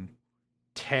 10.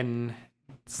 10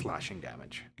 slashing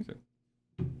damage. Okay.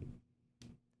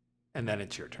 And then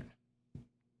it's your turn.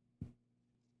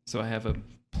 So I have a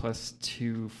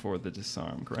 +2 for the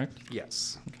disarm, correct?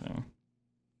 Yes. Okay.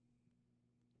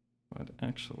 But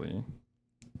actually,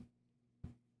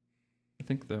 I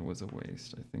think that was a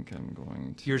waste. I think I'm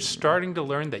going to... You're starting to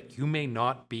learn that you may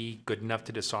not be good enough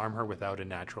to disarm her without a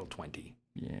natural 20.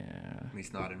 Yeah. At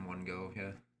least not in one go,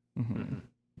 yeah. Mm-hmm.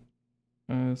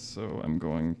 So I'm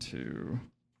going to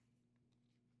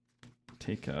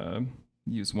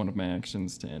use one of my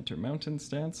actions to enter mountain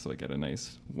stance, so I get a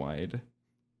nice wide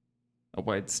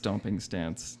stomping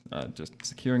stance, just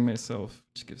securing myself,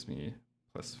 which gives me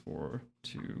 +4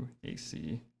 to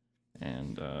AC,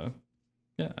 and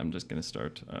I'm just gonna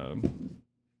start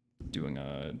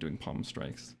doing palm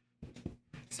strikes.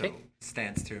 So Okay.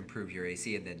 stance to improve your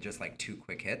AC and then just like 2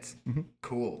 quick hits. Mhm.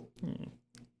 Cool.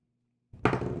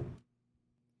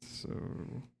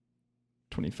 So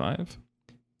 25.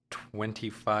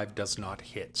 25 does not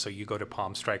hit. So you go to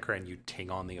Palm Striker and you ting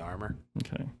on the armor.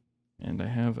 Okay, and I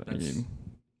have That's- a.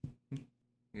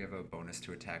 You have a bonus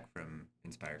to attack from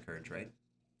Inspire Courage, right?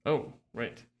 Oh,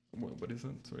 right. What is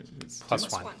it? Sorry, it's Plus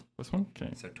Plus 1. one. +1.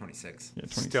 Okay. So 26. Yeah,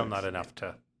 26. Still not enough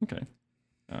to... Okay.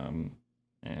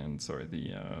 And sorry,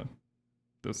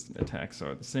 those attacks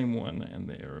are the same one, and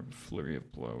they are flurry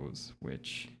of blows,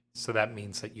 which So that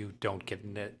means that you don't get...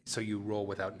 So you roll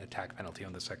without an attack penalty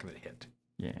on the second hit.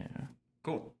 yeah,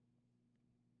 Cool.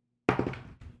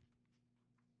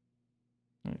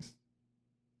 nice.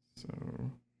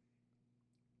 So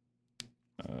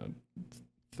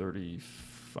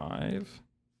 35.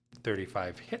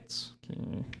 35 hits.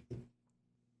 Okay.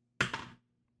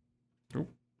 Oh.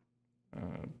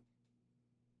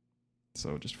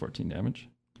 So just 14 damage.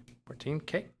 14,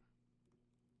 okay.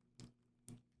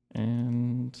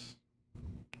 And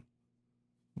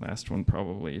last one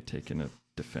probably taking a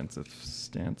defensive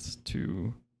stance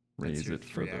to That's raise your it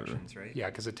 3 further. actions, right? Yeah,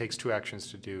 because it takes 2 actions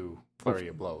to do Flurry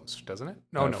of Blows, doesn't it?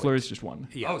 No, no. Flurry's just one.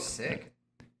 Yeah. Oh, sick.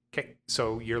 Okay,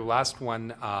 so your last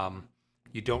one,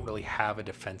 you don't really have a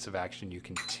defensive action you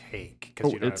can take. Oh,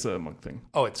 you don't it's have... a monk thing.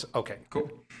 Oh, it's okay. Cool.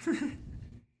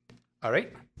 All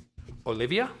right.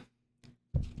 Olivia?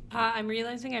 I'm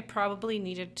realizing I probably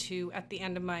needed to, at the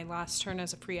end of my last turn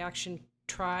as a free action,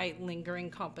 try lingering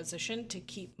composition to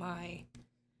keep my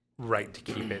Right, to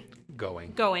keep it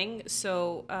going. going.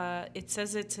 So it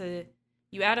says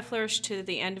you add a flourish to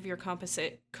the end of your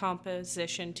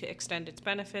composition to extend its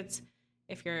benefits.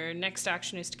 If your next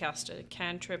action is to cast a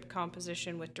cantrip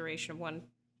composition with duration of 1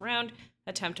 round,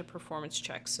 attempt a performance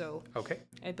check. So Okay.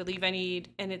 I believe I need,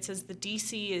 and it says the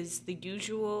DC is the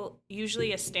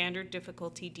usually a standard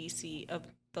difficulty DC of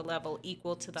the level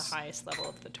equal to the highest level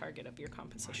of the target of your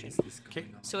composition. Okay.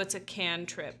 So it's a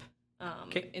cantrip.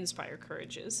 Okay. Inspire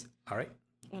Courages. All right.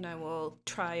 And I will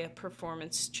try a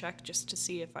performance check just to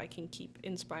see if I can keep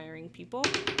inspiring people.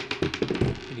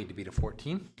 You need to beat a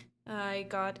 14. I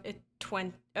got a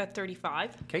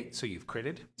 35. Okay, so you've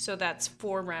critted. So that's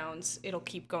 4 rounds. It'll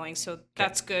keep going. So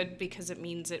that's good because it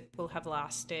means it will have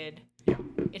lasted. Yeah.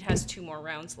 It has 2 more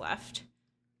rounds left.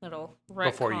 Little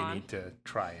Before you retcon. need to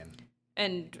try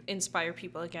And inspire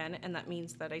people again. And that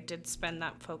means that I did spend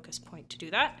that focus point to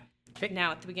do that. Okay.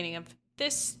 Now, at the beginning of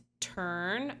this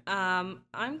turn,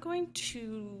 I'm going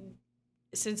to,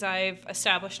 since I've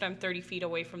established I'm 30 feet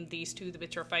away from these two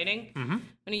which are fighting, I'm going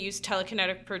to use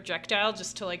telekinetic projectile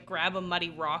just to like grab a muddy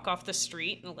rock off the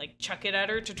street and like chuck it at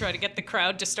her to try to get the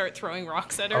crowd to start throwing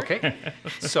rocks at her. Okay.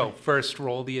 So first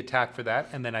roll the attack for that,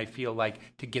 and then I feel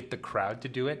like to get the crowd to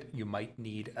do it, you might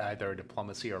need either a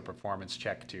diplomacy or a performance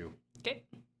check too. Okay.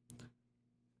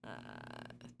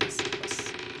 This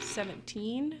plus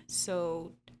 17,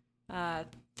 so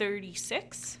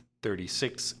 36.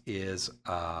 36 is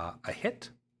a hit.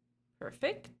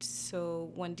 Perfect.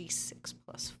 So 1d6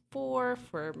 plus 4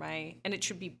 for my, and it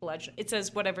should be bludgeon. It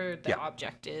says whatever the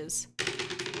object is.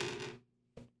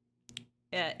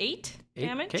 8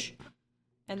 damage. Okay.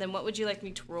 And then what would you like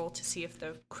me to roll to see if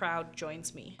the crowd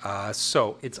joins me?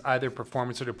 So it's either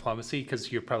performance or diplomacy because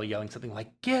you're probably yelling something like,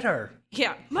 get her.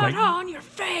 Yeah. Mud on your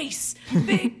face.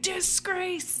 Big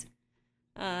disgrace.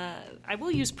 I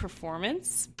will use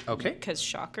performance. Okay. Because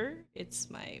shocker, it's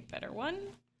my better one.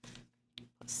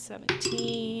 Plus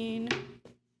 17.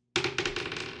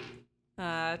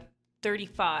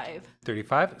 35.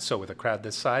 35. So with a crowd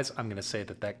this size, I'm going to say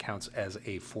that counts as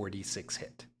a 4d6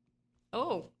 hit.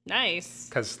 Oh, nice.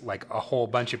 Because like a whole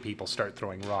bunch of people start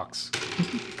throwing rocks.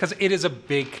 Because it is a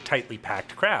big, tightly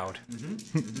packed crowd.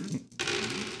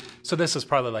 So this is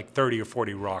probably like 30 or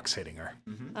 40 rocks hitting her.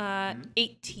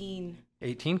 18.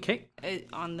 18, Kate?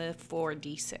 On the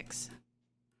 4d6.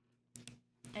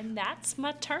 And that's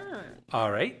my turn.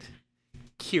 All right.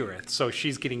 Kirith. So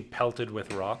she's getting pelted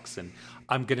with rocks, and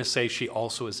I'm going to say she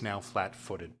also is now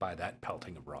flat-footed by that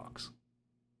pelting of rocks.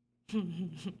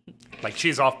 Like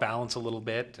she's off balance a little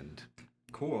bit, and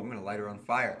Cool. I'm gonna light her on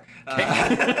fire.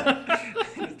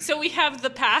 So we have the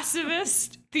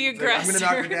pacifist, the I'm aggressor. gonna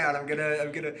knock her down. I'm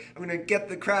gonna get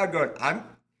the crowd going.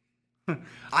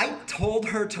 I told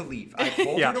her to leave. I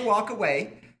told her to walk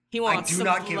away. He wants I do some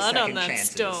not give blood on second that chances.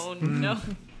 stone. No.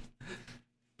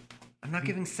 I'm not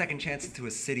giving second chances to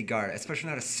a city guard, especially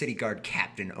not a city guard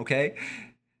captain. Okay.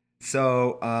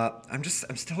 So I'm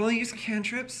still only using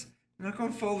cantrips. I'm not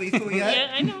going full lethal yet.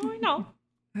 Yeah, I know.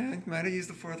 I might have used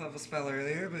the 4th level spell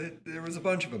earlier, but there was a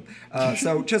bunch of them.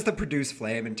 So just to produce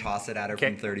flame and toss it at her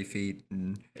from 30 feet.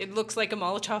 And It looks like a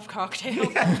Molotov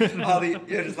cocktail.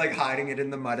 just like hiding it in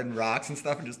the mud and rocks and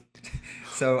stuff, and just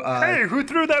so. hey, who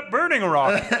threw that burning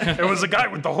rock? It was the guy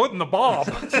with the hood and the bob.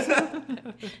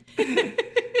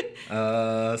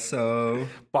 So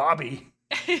Bobby.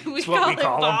 we what we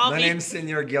call him. Bobby. my name's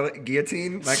Senor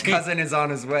Guillotine. My cousin is on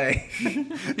his way.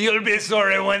 You'll be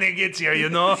sorry when he gets here, you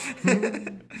know?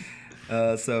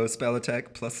 So spell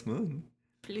attack +1.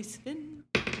 Listen.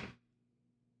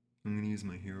 I'm gonna use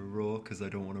my hero roll because I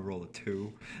don't want to roll a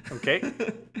 2. Okay.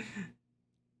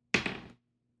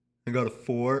 I got a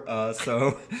 4.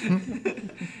 So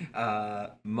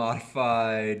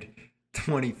modified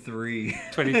 23.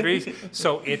 23.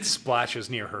 So it splashes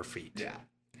near her feet. Yeah.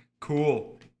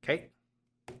 Cool. Okay.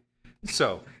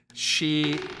 So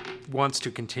she wants to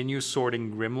continue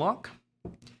swording Grimlock.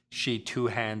 She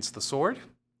two-hands the sword.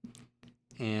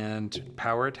 and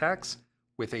power attacks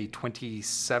with a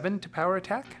 27 to power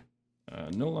attack.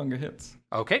 No longer hits.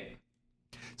 Okay.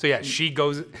 So yeah, she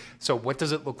goes. So what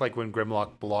does it look like when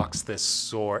Grimlock blocks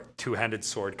this two-handed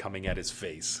sword coming at his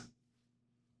face?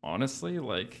 Honestly,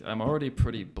 like, I'm already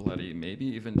pretty bloody. Maybe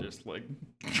even just, like,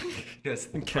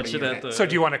 Just catch it at the... So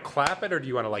do you want to clap it, or do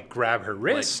you want to like grab her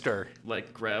wrist, or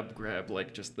Like, grab,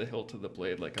 like, just the hilt of the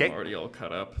blade. Like, Okay. I'm already all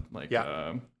cut up. Like,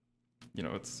 Yeah. you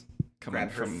know, it's coming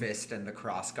grab her from... fist and the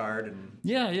cross guard and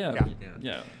Yeah.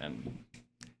 And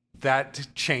that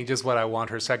changes what I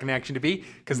want her second action to be?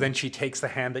 Because then she takes the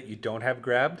hand that you don't have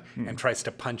grabbed and tries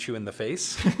to punch you in the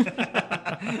face.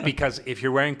 Because if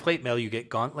you're wearing plate mail, you get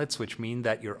gauntlets, which mean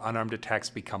that your unarmed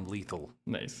attacks become lethal,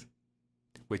 nice.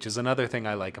 which is another thing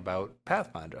I like about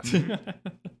Pathfinder.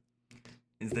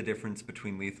 is the difference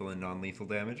between lethal and non-lethal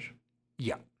damage.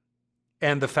 Yeah.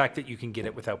 And the fact that you can get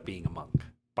it without being a monk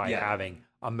by Yeah. having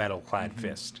a metal-clad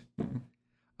fist.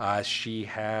 She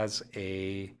has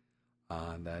a,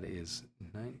 that is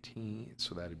 19,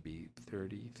 so that'd be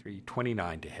 33,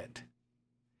 29 to hit.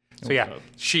 So yeah, God.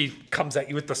 she comes at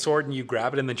you with the sword and you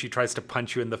grab it, and then she tries to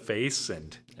punch you in the face,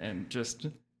 and just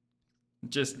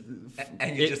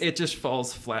And you it just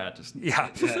falls flat. Just yeah,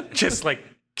 just like,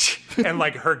 and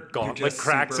like her gauntlet just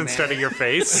cracks Superman. instead of your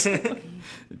face.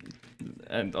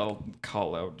 and I'll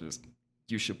call out, just,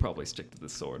 you should probably stick to the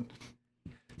sword.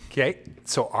 Okay,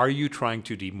 so are you trying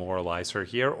to demoralize her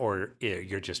here, or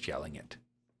you're just yelling it?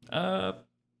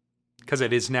 Because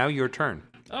it is now your turn.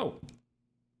 Oh,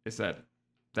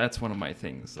 that's one of my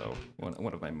things, though.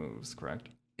 One of my moves, correct?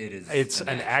 It is. It's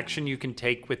an action you can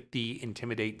take with the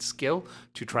intimidate skill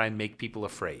to try and make people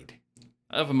afraid.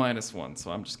 I have a -1, so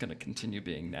I'm just going to continue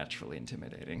being naturally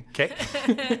intimidating.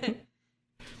 Okay.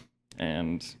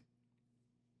 And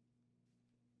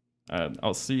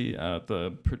I'll see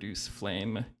the produce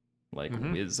flame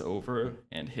whiz over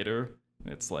and hit her.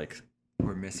 It's like...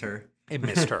 Or miss her. It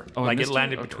missed her. Oh, it like it missed her?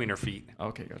 landed Okay. between her feet.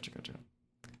 Okay, gotcha.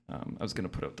 I was going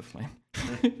to put out the flame.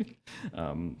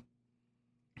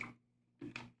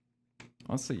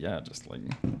 Honestly, yeah, just like...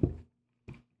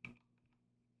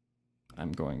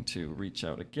 I'm going to reach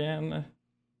out again.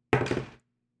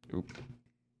 Oop.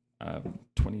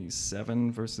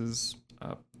 27 versus...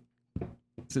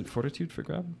 is it fortitude for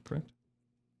grab, correct?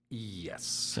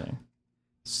 Yes. Okay.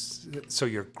 So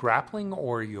you're grappling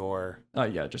or you're...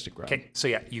 Yeah, just a grab. Okay, so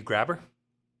yeah, you grab her.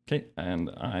 Okay, and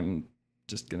I'm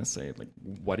just going to say, like,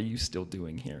 what are you still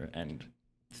doing here? And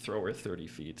throw her 30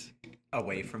 feet.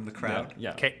 Away from the crowd.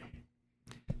 Yeah. Okay.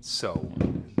 So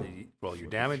roll your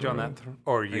damage on that,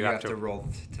 or Or you you have have to... to roll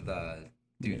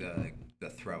do the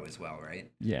throw as well,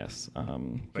 right? Yes.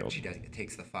 But he'll- she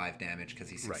takes the 5 damage because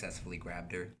he successfully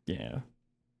grabbed her. Yeah.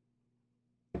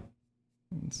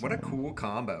 And What a so- cool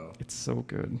combo. It's so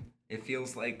good. It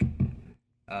feels like,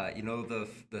 the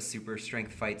super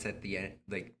strength fights at the end,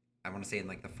 like, I want to say in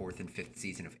like the 4th and 5th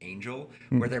season of Angel,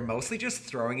 where they're mostly just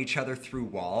throwing each other through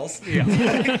walls. Yeah.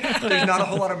 There's not a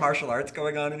whole lot of martial arts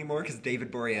going on anymore because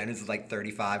David Boreanaz is like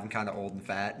 35 and kind of old and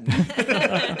fat.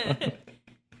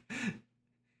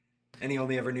 And he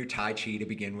only ever knew Tai Chi to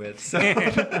begin with. So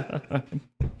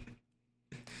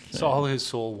It's all his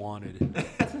soul wanted.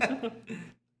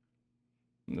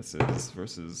 And this is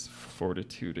versus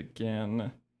fortitude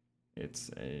again. It's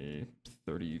a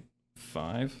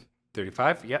 35.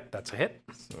 35, yeah, that's a hit.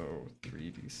 So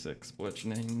 3d6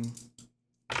 bludgeoning.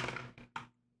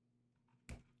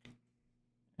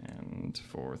 And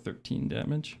for 13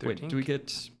 damage. 13? Wait, do we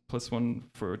get +1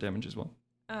 for damage as well?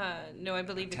 No, I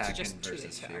believe it's attack just and 2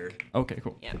 versus attack. fear. Okay,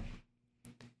 cool. Yeah.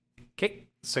 Okay,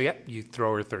 so yeah, you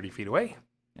throw her 30 feet away,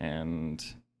 And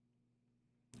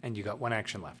and you got 1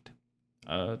 action left.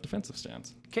 defensive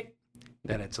stance. Okay,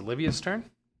 then it's Olivia's turn.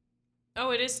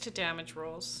 Oh, it is to damage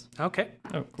rolls. Okay,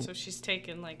 Oh, cool. So she's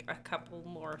taken like a couple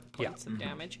more Yeah. points of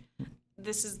damage.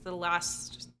 This is the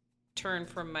last turn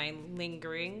from my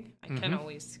lingering. I can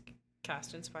always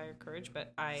cast Inspire Courage,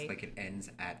 but It's like it ends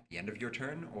at the end of your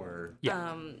turn, or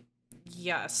yeah.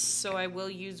 Yes, so I will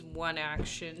use 1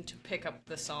 action to pick up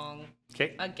the song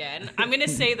Okay, again. I'm going to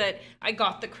say that I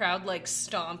got the crowd like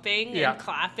stomping Yeah. and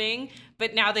clapping,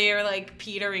 but now they are like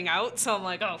petering out, so I'm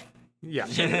like, oh, yeah.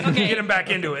 Okay. Get him back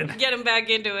into it. get him back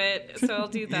into it. So I'll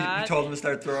do you that. told him to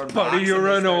start throwing Buddy, rocks. you're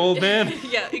and an they start- old man.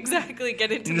 Yeah, exactly.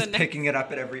 Get into You're the just next. picking it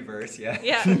up at every verse, yeah.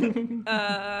 Yeah.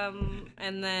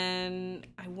 And then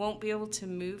I won't be able to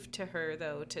move to her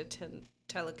though to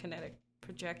telekinetic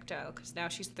projectile because now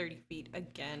she's 30 feet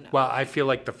again. Well, I feel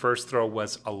like the first throw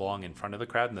was along in front of the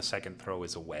crowd, and the second throw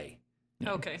is away.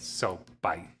 Okay. So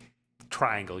by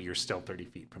triangle, you're still 30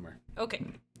 feet from her. Okay.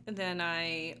 And then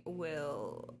I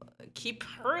will keep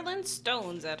hurling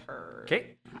stones at her.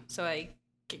 Okay. So I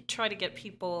try to get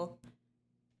people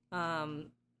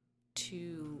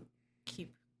to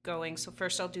keep going. So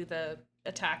first I'll do the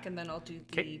attack, and then I'll do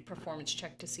the performance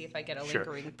check to see if I get a Sure.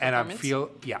 lingering And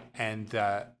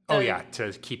performance.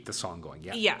 to keep the song going.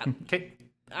 Yeah. Yeah. Okay.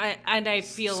 I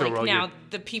feel So like roll now your-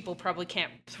 the people probably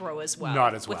can't throw as well.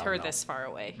 Not as with well, her no. this far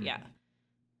away. Yeah.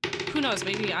 Who knows?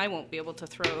 Maybe I won't be able to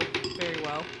throw very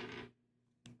well.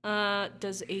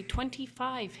 Does a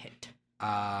 25 hit?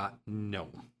 No.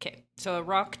 Okay, so a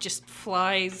rock just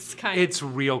flies kind of. It's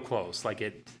real close. Like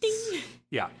it. Ding.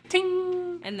 Yeah.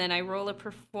 Ting. And then I roll a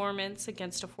performance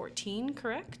against a 14,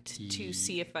 correct? To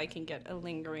see if I can get a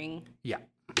lingering. Yeah.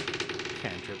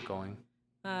 Cantrip going.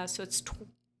 So it's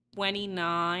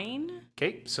 29.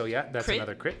 Okay. So yeah, that's Crit?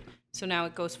 another crit. So now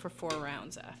it goes for 4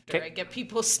 rounds after. 'Kay. I get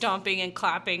people stomping and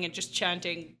clapping and just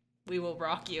chanting, "We will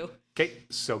rock you." Okay.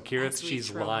 So Kirith, As we she's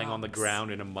throw lying on the rocks.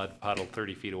 ground in a mud puddle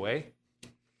 30 feet away.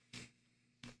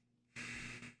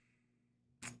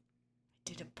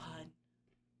 Did a pun.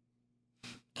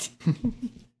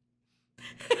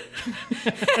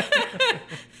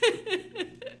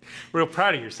 Real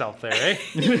proud of yourself there, eh?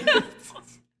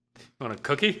 Want a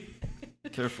cookie?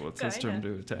 Careful, it's his turn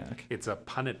Kinda. to attack. It's a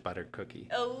punnet butter cookie.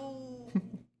 Oh.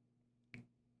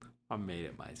 I made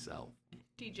it myself.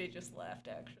 DJ just laughed,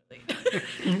 actually.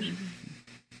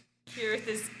 Kirith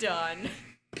is done.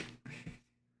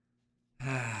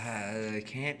 I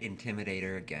can't intimidate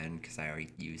her again because I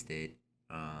already used it.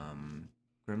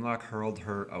 Grimlock hurled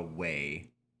her away,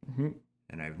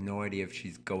 and I have no idea if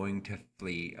she's going to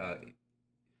flee.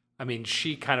 I mean,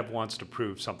 she kind of wants to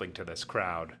prove something to this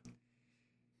crowd.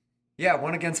 Yeah,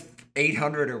 1 against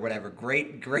 800 or whatever.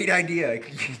 Great idea.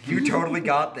 You totally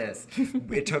got this.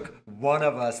 It took one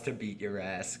of us to beat your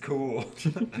ass. Cool.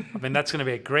 I mean, that's going to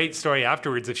be a great story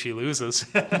afterwards if she loses.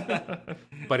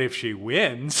 But if she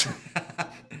wins...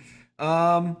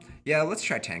 Yeah, let's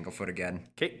try Tanglefoot again.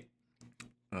 Okay.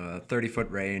 30-foot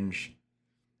range.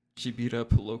 She beat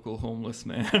up a local homeless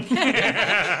man.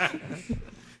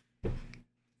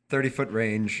 30-foot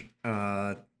range.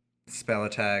 Spell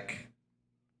attack.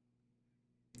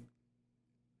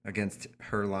 Against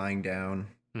her lying down.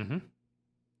 Mm-hmm.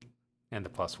 And the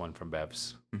 +1 from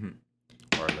Bev's. Mm-hmm.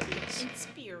 Or Olivia's. And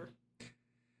spear.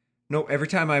 No, every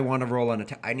time I want to roll an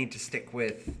attack, I need to stick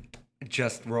with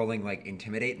just rolling like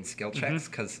intimidate and skill checks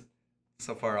because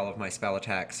so far all of my spell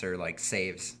attacks are like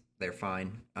saves. They're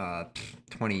fine.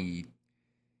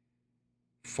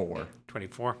 24.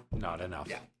 24? Not enough.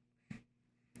 Yeah.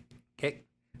 Okay.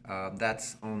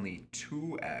 That's only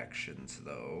 2 actions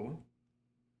though.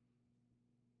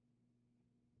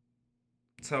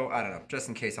 So I don't know. Just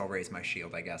in case, I'll raise my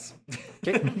shield, I guess.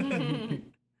 Okay.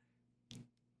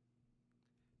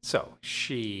 So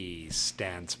she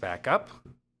stands back up.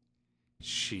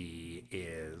 She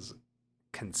is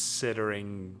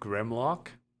considering Grimlock.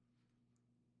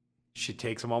 She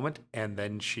takes a moment and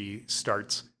then she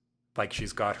starts like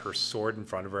she's got her sword in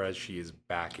front of her as she is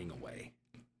backing away.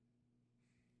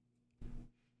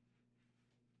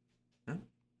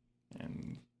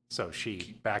 And So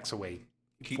she backs away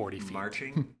Keep 40 feet.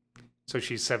 marching. So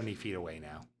she's 70 feet away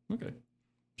now. okay,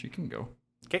 she can go.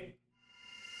 Okay.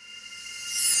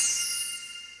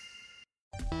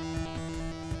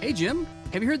 Hey Jim,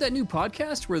 have you heard that new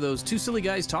podcast where those 2 silly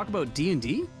guys talk about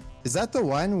D&D? Is that the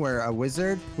one where a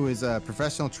wizard who is a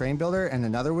professional train builder and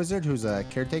another wizard who's a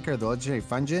caretaker of the legendary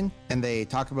Fungin, and they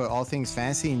talk about all things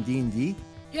fantasy and D&D?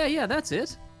 Yeah, that's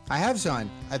it. I have, Sean.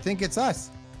 I think it's us.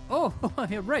 Oh,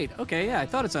 yeah, right. Okay, yeah, I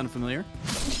thought it sounded familiar.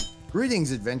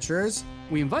 Greetings, adventurers.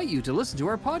 We invite you to listen to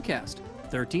our podcast,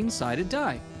 13-Sided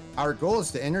Die. Our goal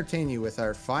is to entertain you with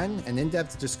our fun and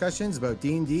in-depth discussions about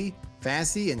D&D,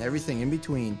 fantasy, and everything in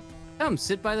between. Come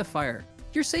sit by the fire.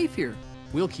 You're safe here.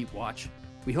 We'll keep watch.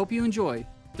 We hope you enjoy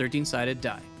 13-Sided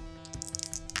Die.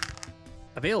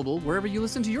 Available wherever you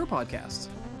listen to your podcasts.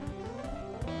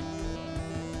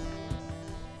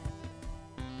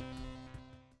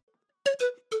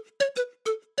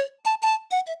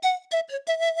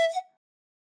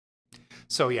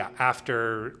 So yeah,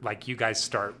 after like you guys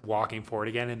start walking forward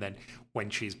again, and then when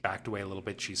she's backed away a little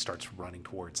bit, she starts running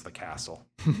towards the castle.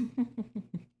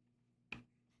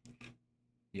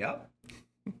 Yep.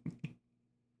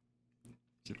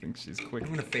 She thinks she's quick. I'm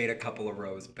gonna fade a couple of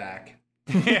rows back.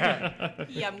 Yeah.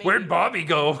 Yeah, maybe. Where'd Bobby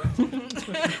go?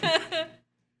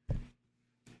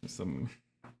 Some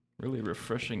really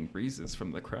refreshing breezes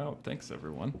from the crowd. Thanks,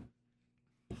 everyone.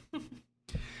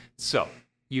 So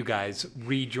you guys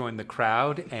rejoin the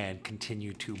crowd and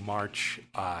continue to march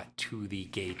to the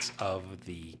gates of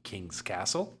the king's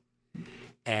castle.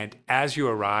 And as you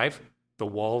arrive, The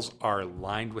walls are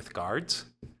lined with guards,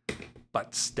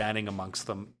 but standing amongst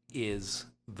them is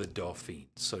the Dauphine.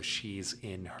 So she's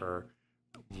in her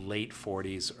late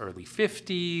 40s, early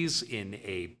 50s, in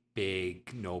a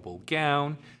big noble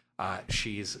gown.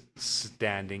 She's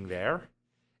standing there,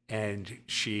 and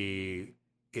she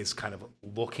is kind of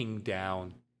looking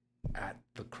down at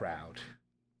the crowd.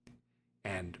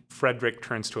 And Frederick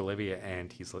turns to Olivia,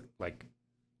 and he's like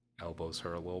elbows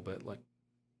her a little bit, like,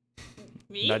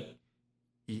 Me?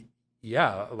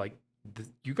 yeah, like,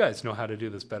 you guys know how to do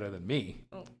this better than me.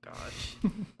 Oh, gosh.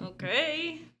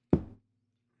 Okay.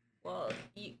 Well,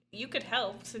 you could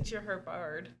help since you're her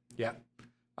bard. Yeah.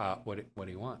 What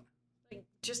do you want? Like,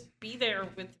 just be there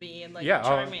with me and, like, Yeah,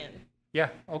 chime in. Yeah,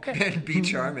 okay. And be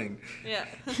charming. Yeah.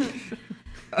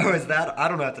 Oh, is that? I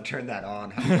don't have to turn that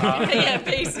on. Yeah,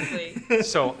 basically.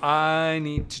 So I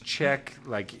need to check,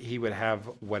 like, he would have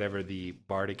whatever the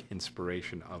bardic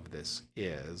inspiration of this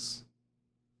is.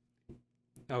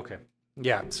 Okay.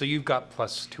 Yeah, so you've got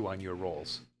 +2 on your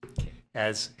rolls.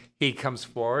 As he comes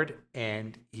forward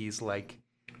and he's like,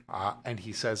 and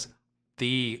he says,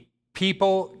 the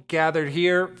people gathered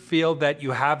here feel that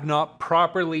you have not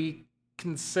properly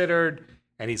considered,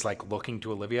 and he's like looking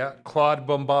to Olivia, Claude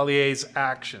Bombalier's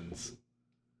actions.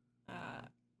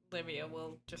 Olivia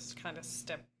will just kind of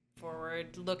step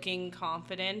forward, looking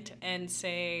confident and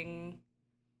saying,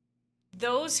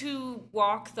 those who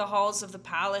walk the halls of the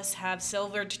palace have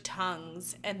silvered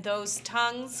tongues, and those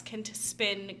tongues can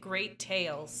spin great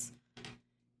tales.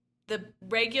 The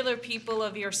regular people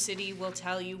of your city will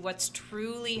tell you what's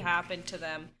truly happened to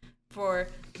them, for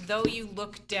though you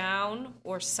look down,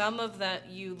 or some of that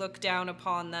you look down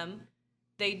upon them,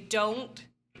 they don't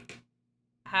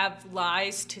have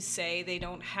lies to say, they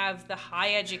don't have the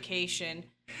high education.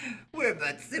 We're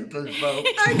but simple folk.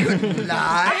 I couldn't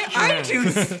lie. I'm too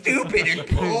stupid and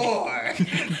poor.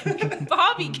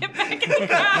 Bobby, get back in the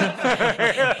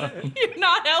crowd. You're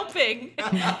not helping.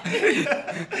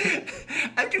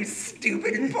 I'm too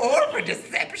stupid and poor for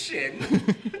deception.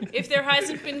 If there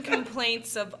hasn't been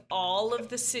complaints of all of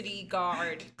the city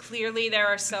guard, clearly there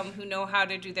are some who know how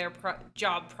to do their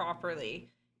job properly.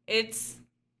 It's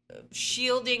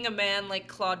shielding a man like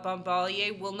Claude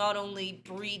Bombalier will not only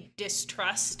breed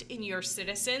distrust in your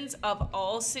citizens of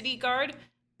all city guard,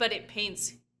 but it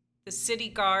paints the city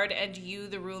guard and you,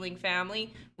 the ruling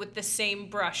family, with the same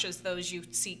brush as those you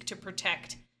seek to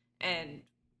protect and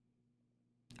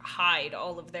hide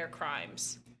all of their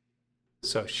crimes.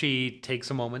 So she takes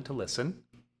a moment to listen,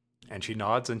 and she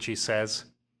nods and she says,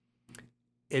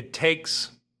 it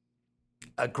takes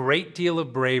a great deal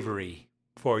of bravery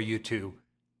for you to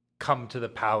come to the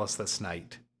palace this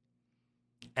night.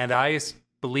 And I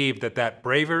believe that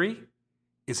bravery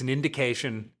is an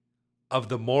indication of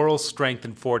the moral strength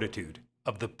and fortitude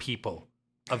of the people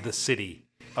of the city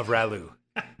of Ralu.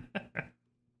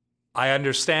 I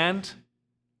understand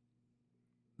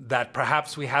that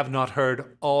perhaps we have not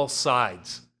heard all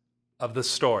sides of the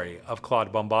story of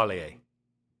Claude Bombalier.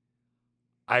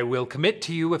 I will commit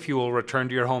to you, if you will return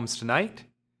to your homes tonight,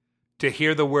 to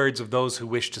hear the words of those who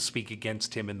wish to speak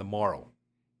against him in the morrow,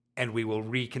 and we will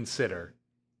reconsider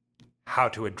how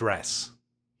to address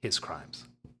his crimes.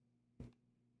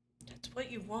 That's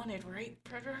what you wanted, right,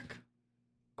 Frederick?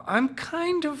 I'm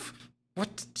kind of...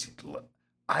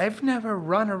 I've never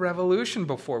run a revolution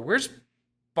before. Where's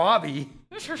Bobby?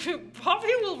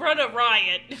 Bobby will run a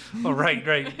riot. Oh,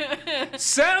 right.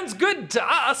 Sounds good to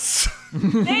us.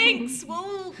 Thanks.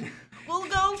 We'll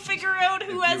go figure out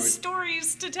who has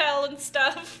stories to tell and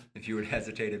stuff. If you had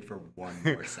hesitated for one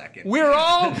more second. We're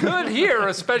all good here,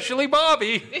 especially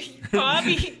Bobby.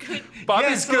 Bobby could... Bobby's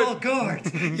yes, good. all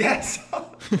guards. Yes.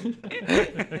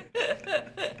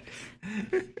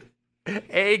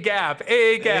 A-gap.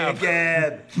 Again.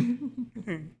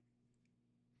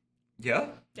 Yeah?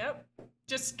 Yep.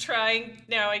 Just trying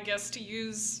now, I guess, to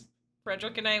use...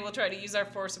 Frederick and I will try to use our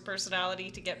force of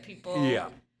personality to get people... Yeah.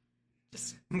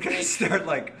 Just I'm gonna start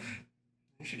like,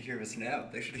 they should hear us now.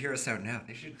 They should hear us out now.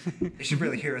 They should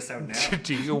really hear us out now.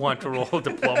 Do you want to roll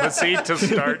diplomacy to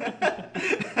start?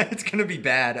 It's gonna be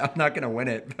bad. I'm not gonna win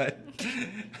it, but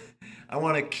I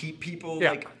want to keep people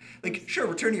like sure,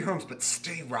 return to your homes, but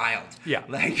stay riled. Yeah.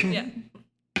 Like yeah.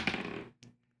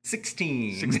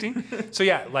 16. 16? So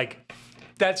yeah, like,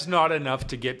 that's not enough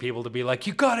to get people to be like,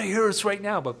 you gotta hear us right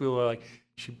now. But people are like,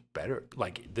 she better,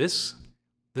 like, this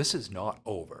is not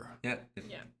over. Yeah.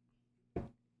 Yeah.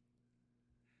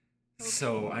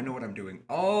 So I know what I'm doing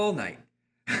all night.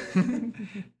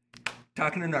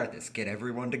 Talking to Narthis, get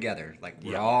everyone together. Like,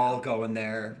 we're all going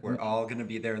there. We're all going to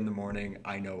be there in the morning.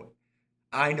 I know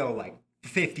like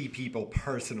 50 people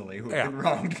personally who have Yeah. been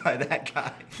wronged by that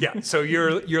guy. Yeah, so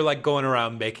you're like going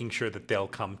around making sure that they'll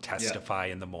come testify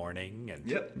in the morning, and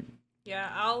Yep. Yeah,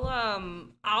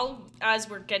 I'll as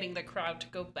we're getting the crowd to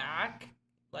go back,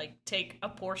 like take a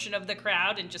portion of the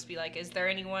crowd and just be like, is there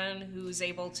anyone who's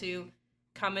able to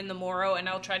come in the morrow? And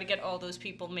I'll try to get all those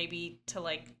people maybe to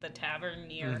like the tavern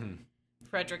near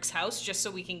Frederick's house, just so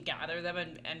we can gather them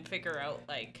and figure out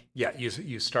like yeah,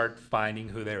 you start finding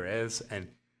who there is, and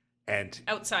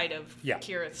outside of Yeah.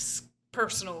 Kirith's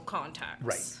personal contacts.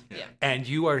 Right. Yeah. and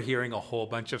you are hearing a whole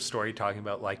bunch of story talking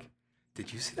about like,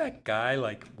 did you see that guy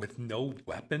like with no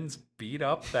weapons beat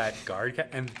up that guard?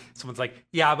 And someone's like,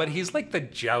 yeah, but he's like the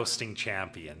jousting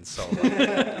champion, so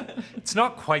like, it's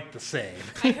not quite the same.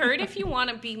 I heard if you want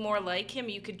to be more like him,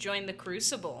 you could join the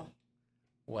Crucible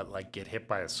What, like get hit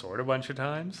by a sword a bunch of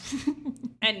times?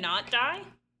 and not die.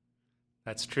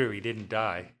 That's true. He didn't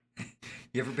die.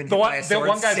 You ever been hit The by a one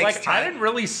sword guy's 6 like, times? I didn't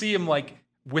really see him like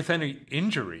with any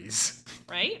injuries.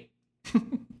 Right?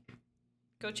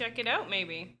 Go check it out,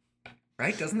 maybe.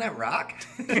 Right? Doesn't that rock?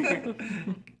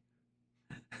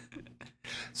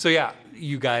 So yeah,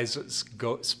 you guys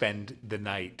go spend the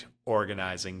night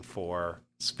organizing for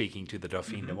speaking to the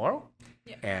Dauphine tomorrow.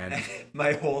 Yeah. And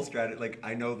My whole strategy, like,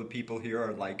 I know the people here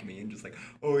are like me and just like,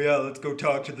 oh yeah, let's go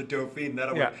talk to the Dauphine.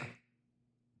 That'll yeah, work.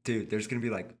 Dude, there's going to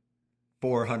be like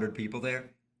 400 people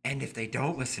there. And if they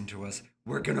don't listen to us,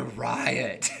 we're going to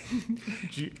riot.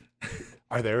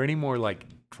 are there any more like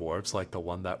dwarves like the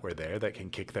one that were there that can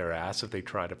kick their ass if they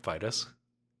try to fight us?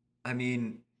 I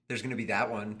mean, there's going to be that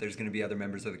one. There's going to be other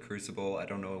members of the Crucible. I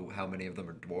don't know how many of them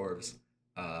are dwarves.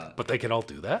 But they can all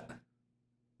do that?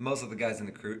 Most of the guys in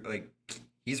the crew, like,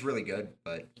 he's really good,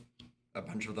 but a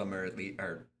bunch of them are getting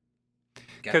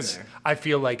Because there. I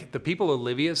feel like the people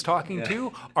Olivia's talking Yeah.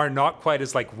 to are not quite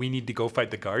as like, we need to go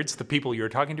fight the guards. The people you're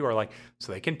talking to are like,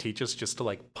 so they can teach us just to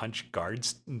like punch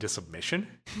guards into submission?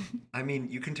 I mean,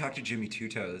 you can talk to Jimmy Two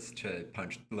Toes to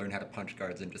learn how to punch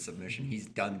guards into submission. He's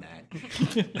done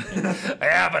that.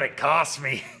 Yeah, but it costs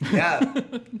me. Yeah.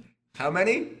 How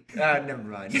many? Never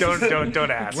mind.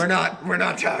 Don't ask. We're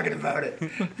not talking about it.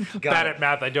 Got Bad it. at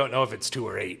math. I don't know if it's 2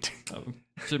 or 8.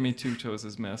 Jimmy Two Toes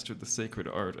has mastered the sacred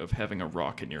art of having a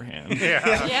rock in your hand.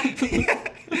 Yeah. Yeah.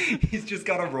 He's just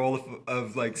got a roll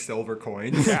of like silver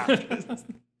coins.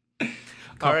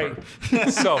 All right.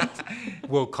 So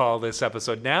we'll call this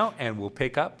episode now, and we'll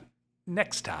pick up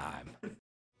next time.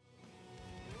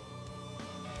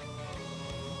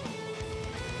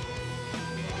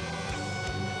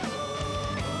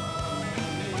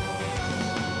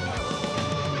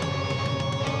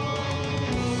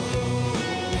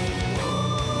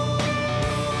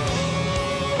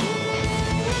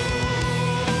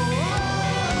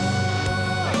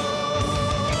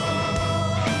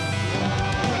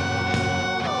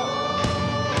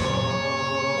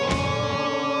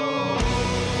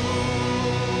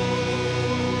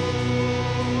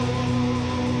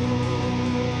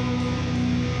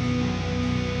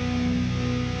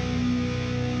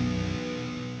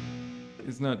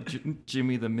 He's not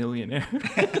Jimmy the Millionaire.